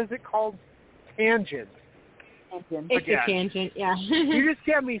what is it called? Tangent. It's a tangent, yeah. You just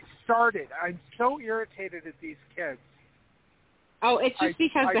get me started. I'm so irritated at these kids. Oh, it's just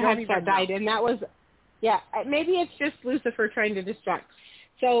because the headset died, and that was, maybe it's just Lucifer trying to distract.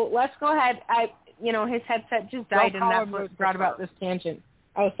 So let's go ahead. His headset just died, and that's what brought about this tangent.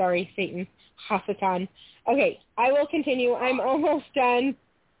 Oh, sorry, Satan. Hasatan. Okay, I will continue. I'm almost done.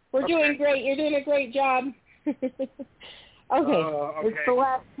 We're doing great. You're doing a great job. Okay. It's the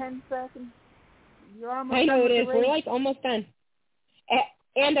last 10 seconds. You're almost I know it is. We're like almost done.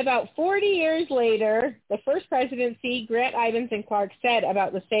 And about 40 years later, the first presidency, Grant, Ivins, and Clark said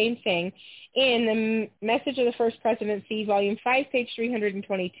about the same thing in the Message of the First Presidency, Volume 5, page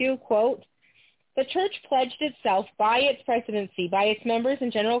 322, quote, "The Church pledged itself by its presidency, by its members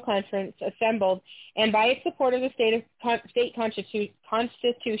and General Conference assembled, and by its support of the state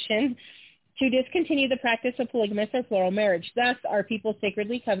constitution to discontinue the practice of polygamous or plural marriage. Thus, our people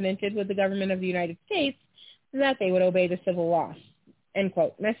sacredly covenanted with the government of the United States that they would obey the civil laws." End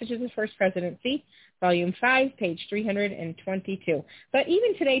quote. Message of the First Presidency, Volume 5, page 322. But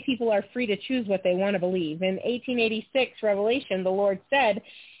even today, people are free to choose what they want to believe. In 1886 Revelation, the Lord said,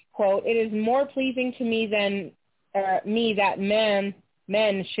 quote, "It is more pleasing to me than me that men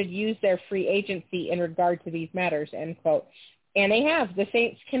should use their free agency in regard to these matters," end quote. And they have. The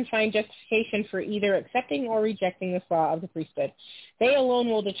saints can find justification for either accepting or rejecting this law of the priesthood. They alone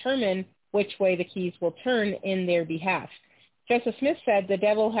will determine which way the keys will turn in their behalf. Joseph Smith said, "The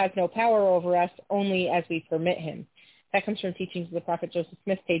devil has no power over us, only as we permit him." That comes from Teachings of the Prophet Joseph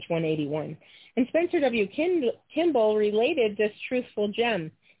Smith, page 181. And Spencer W. Kimball related this truthful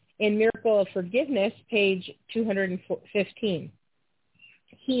gem in Miracle of Forgiveness, page 215.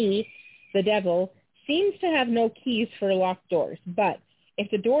 He, the devil, seems to have no keys for locked doors, but if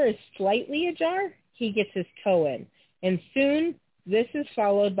the door is slightly ajar, he gets his toe in, and soon this is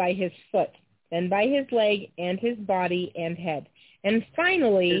followed by his foot, then by his leg and his body and head. And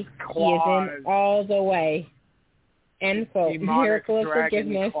finally, he is in all the way. End quote. Miracle of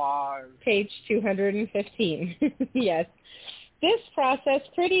Forgiveness, page 215. Yes. This process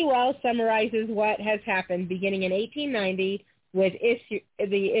pretty well summarizes what has happened beginning in 1890 with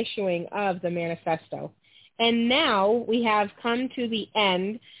the issuing of the Manifesto. And now we have come to the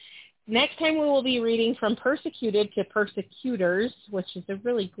end. Next time we will be reading From Persecuted to Persecutors, which is a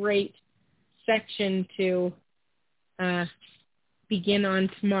really great section to begin on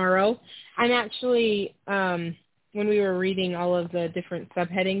tomorrow. I'm actually, when we were reading all of the different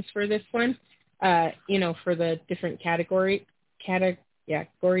subheadings for this one, for the different categories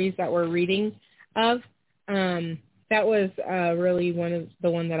that we're reading of, that was really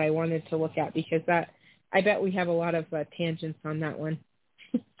the one that I wanted to look at, because I bet we have a lot of tangents on that one.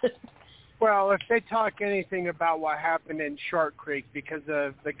 Well, if they talk anything about what happened in Short Creek because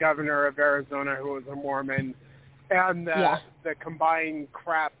of the governor of Arizona who was a Mormon and the combined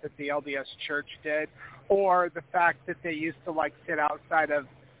crap that the LDS Church did, or the fact that they used to sit outside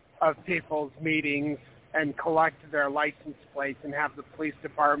of people's meetings and collect their license plates and have the police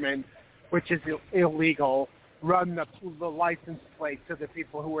department, which is illegal, run the license plates to the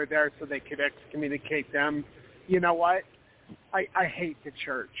people who were there so they could excommunicate them. You know what? I hate the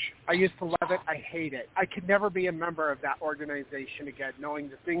church. I used to love it. I hate it. I could never be a member of that organization again, knowing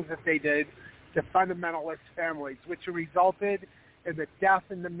the things that they did to fundamentalist families, which resulted in the death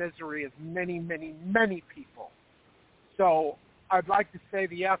and the misery of many, many, many people. So I'd like to say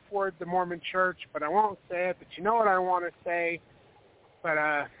the F word, the Mormon church, but I won't say it. But you know what I want to say? But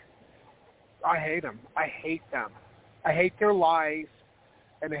I hate them. I hate them. I hate their lies,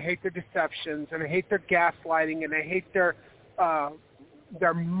 and I hate their deceptions, and I hate their gaslighting, and I hate their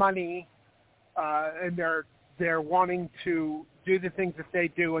money, and their wanting to do the things that they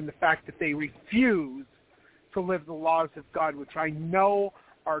do, and the fact that they refuse to live the laws of God, which I know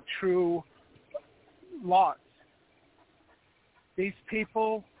are true laws. These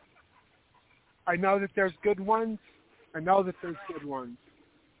people, I know that there's good ones.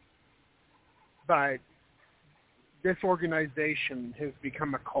 But this organization has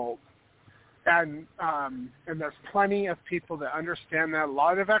become a cult. And there's plenty of people that understand that. A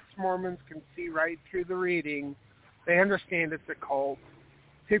lot of ex-Mormons can see right through the reading. They understand it's a cult.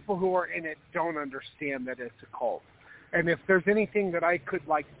 People who are in it don't understand that it's a cult. And if there's anything that I could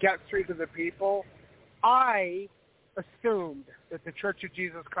get through to the people, I assumed that the Church of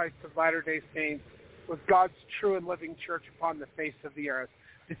Jesus Christ of Latter-day Saints was God's true and living church upon the face of the earth,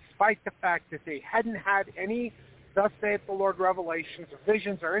 despite the fact that they hadn't had any thus saith the Lord revelations or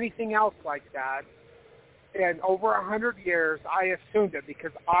visions or anything else like that. And over 100 years, I assumed it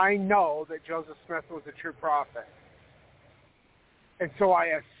because I know that Joseph Smith was a true prophet. And so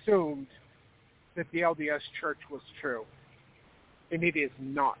I assumed that the LDS Church was true. And it is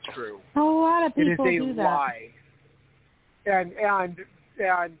not true. A lot of people do that. It is a lie. And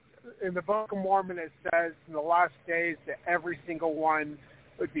in the Book of Mormon it says in the last days that every single one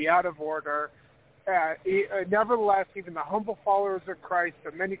would be out of order. Nevertheless, even the humble followers of Christ,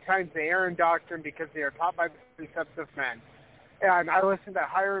 but many times they err in doctrine because they are taught by the precepts of men. And I listened to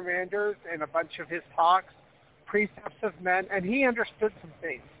Hiram Anders and a bunch of his talks, precepts of men, and he understood some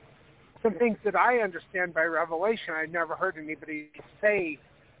things that I understand by revelation. I'd never heard anybody say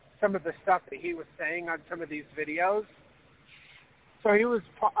some of the stuff that he was saying on some of these videos. So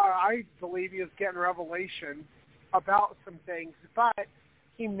I believe he was getting revelation about some things, but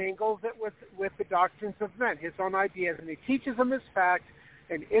he mingles it with the doctrines of men, his own ideas, and he teaches them as fact.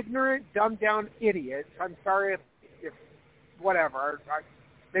 And ignorant, dumbed-down idiots, I'm sorry if whatever,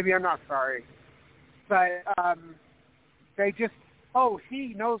 maybe I'm not sorry, but they just,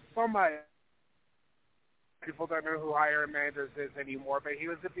 he knows so much. People don't know who Hiram Anders is anymore, but he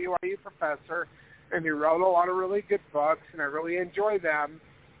was a BYU professor, and he wrote a lot of really good books, and I really enjoy them.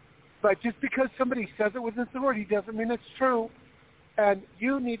 But just because somebody says it with authority doesn't mean it's true. And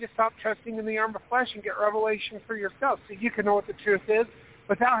you need to stop trusting in the arm of flesh and get revelation for yourself so you can know what the truth is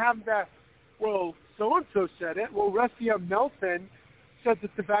without having to, well, so-and-so said it. Well, Rusty M. Nelson said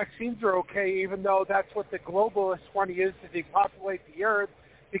that the vaccines are okay, even though that's what the globalists want to use to depopulate the earth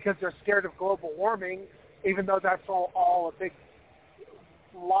because they're scared of global warming, even though that's all a big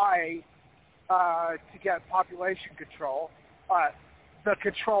lie to get population control, the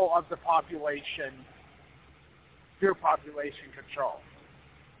control of the population through population control.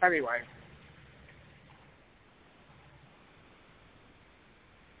 Anyway.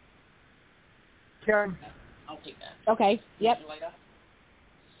 Kim? I'll take that. Okay, yep.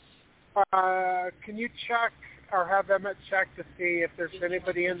 Can you check or have Emmett check to see if there's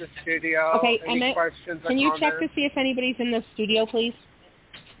anybody in the studio? Okay, any Emmett, questions can you check to see if anybody's in the studio, please?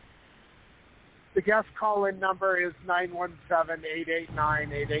 The guest call-in number is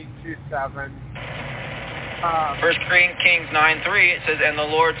 917-889-8827. 1 Kings 9:3, it says, "And the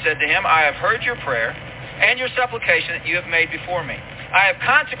Lord said to him, I have heard your prayer and your supplication that you have made before me. I have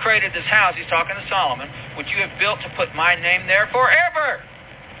consecrated this house," he's talking to Solomon, "which you have built to put my name there forever.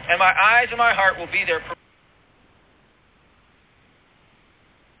 And my eyes and my heart will be there."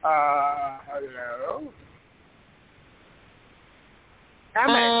 Hello?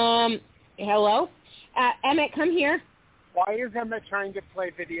 Emmett. Hello? Emmett, come here. Why is Emmett trying to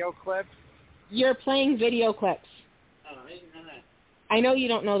play video clips? You're playing video clips. Oh, I didn't know that. I know you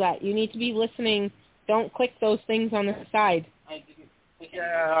don't know that. You need to be listening. Don't click those things on the side. I didn't click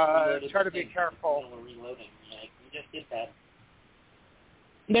try to be careful. Reloading. Yeah, we just did that.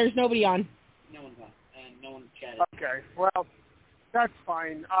 There's nobody on. No one's on, and no one chatted. Okay, well, that's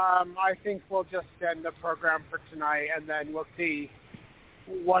fine. I think we'll just end the program for tonight, and then we'll see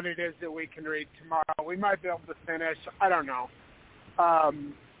what it is that we can read tomorrow. We might be able to finish. I don't know.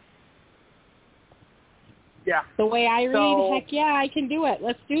 Yeah. The way I read, heck yeah, I can do it.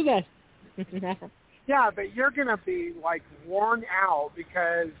 Let's do this. Yeah, but you're going to be, worn out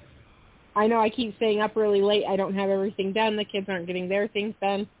because... I know I keep staying up really late. I don't have everything done. The kids aren't getting their things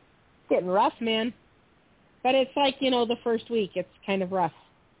done. It's getting rough, man. But it's the first week. It's kind of rough.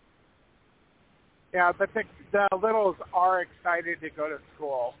 Yeah, but the littles are excited to go to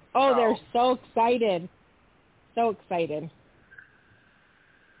school. Oh, they're so excited. So excited.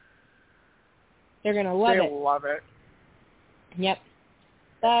 They're going to love it. They love it. Yep.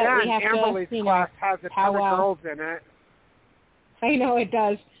 And we have Amberly's class has a ton of girls in it. I know it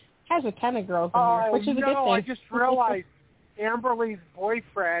does. Has a ton of girls in there, which is a good thing. I just realized Amberly's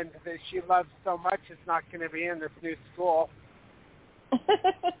boyfriend that she loves so much is not going to be in this new school.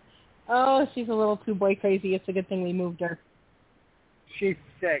 Oh, she's a little too boy crazy. It's a good thing we moved her. She's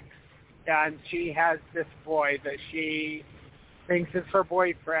 6, and she has this boy that she thinks is her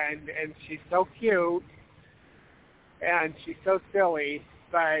boyfriend, and she's so cute, and she's so silly,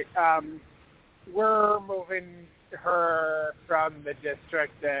 but we're moving her from the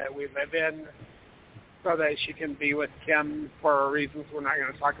district that we live in so that she can be with Kim for reasons we're not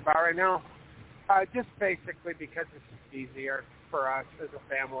going to talk about right now. Just basically because it's just easier for us as a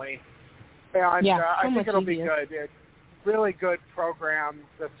family. And I think it'll be good. It's really good program.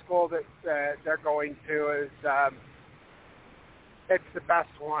 The school that they're going to is it's the best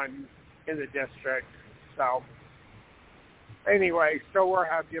one in the district. So anyway, so we're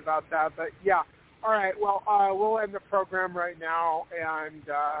happy about that. But yeah, all right. Well, we'll end the program right now, and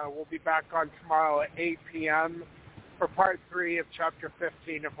we'll be back on tomorrow at 8 p.m. for Part 3 of Chapter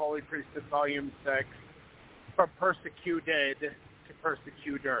 15 of Holy Priesthood, Volume 6, From Persecuted to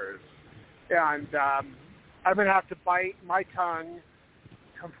Persecutors. And I'm going to have to bite my tongue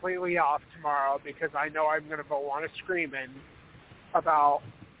completely off tomorrow because I know I'm going to go on a screaming about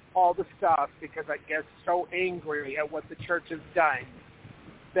all the stuff because I get so angry at what the church has done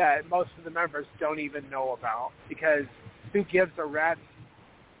that most of the members don't even know about, because who gives a rat's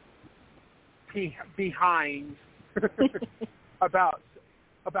behind about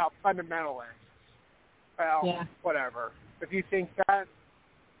fundamentalists? Well, yeah. Whatever. If you think that,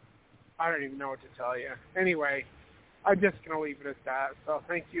 I don't even know what to tell you. Anyway, I'm just going to leave it at that. So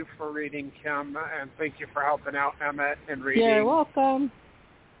thank you for reading, Kim, and thank you for helping out Emmett and reading. You're welcome.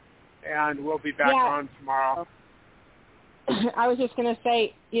 And we'll be back on tomorrow. I was just going to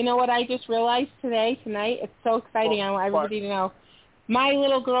say, you know what I just realized tonight? It's so exciting. I want everybody to know. My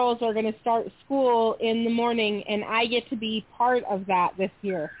little girls are going to start school in the morning, and I get to be part of that this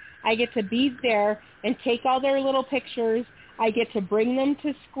year. I get to be there and take all their little pictures. I get to bring them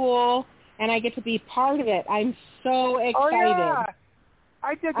to school, and I get to be part of it. I'm so excited. Oh, yeah.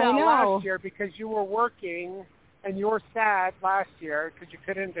 I did that last year because you were working, and you were sad last year because you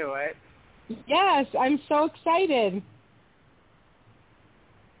couldn't do it. Yes, I'm so excited.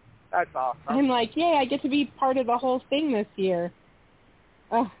 That's awesome. I'm like, yay, I get to be part of the whole thing this year.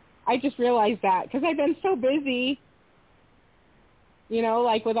 I just realized that because I've been so busy,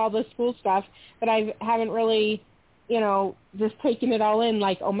 like with all the school stuff, that I haven't really, just taken it all in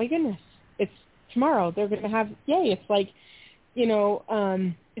like, oh my goodness, it's tomorrow. They're going to have, yay. It's like,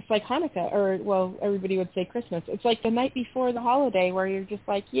 it's like Hanukkah, or, well, everybody would say Christmas. It's like the night before the holiday where you're just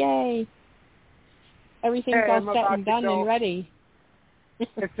like, yay. Everything's all set and done and ready. As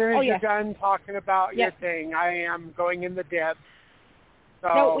soon as you're done talking about your thing, I am going in the dip.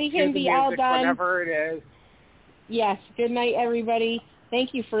 So we can be all done whenever it is. Yes. Good night, everybody.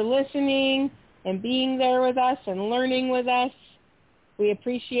 Thank you for listening and being there with us and learning with us. We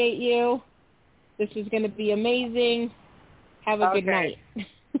appreciate you. This is going to be amazing. Have a good night.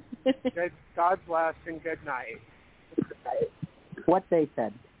 God bless and good night. What they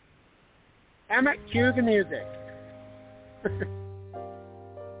said. Emmett, cue the music.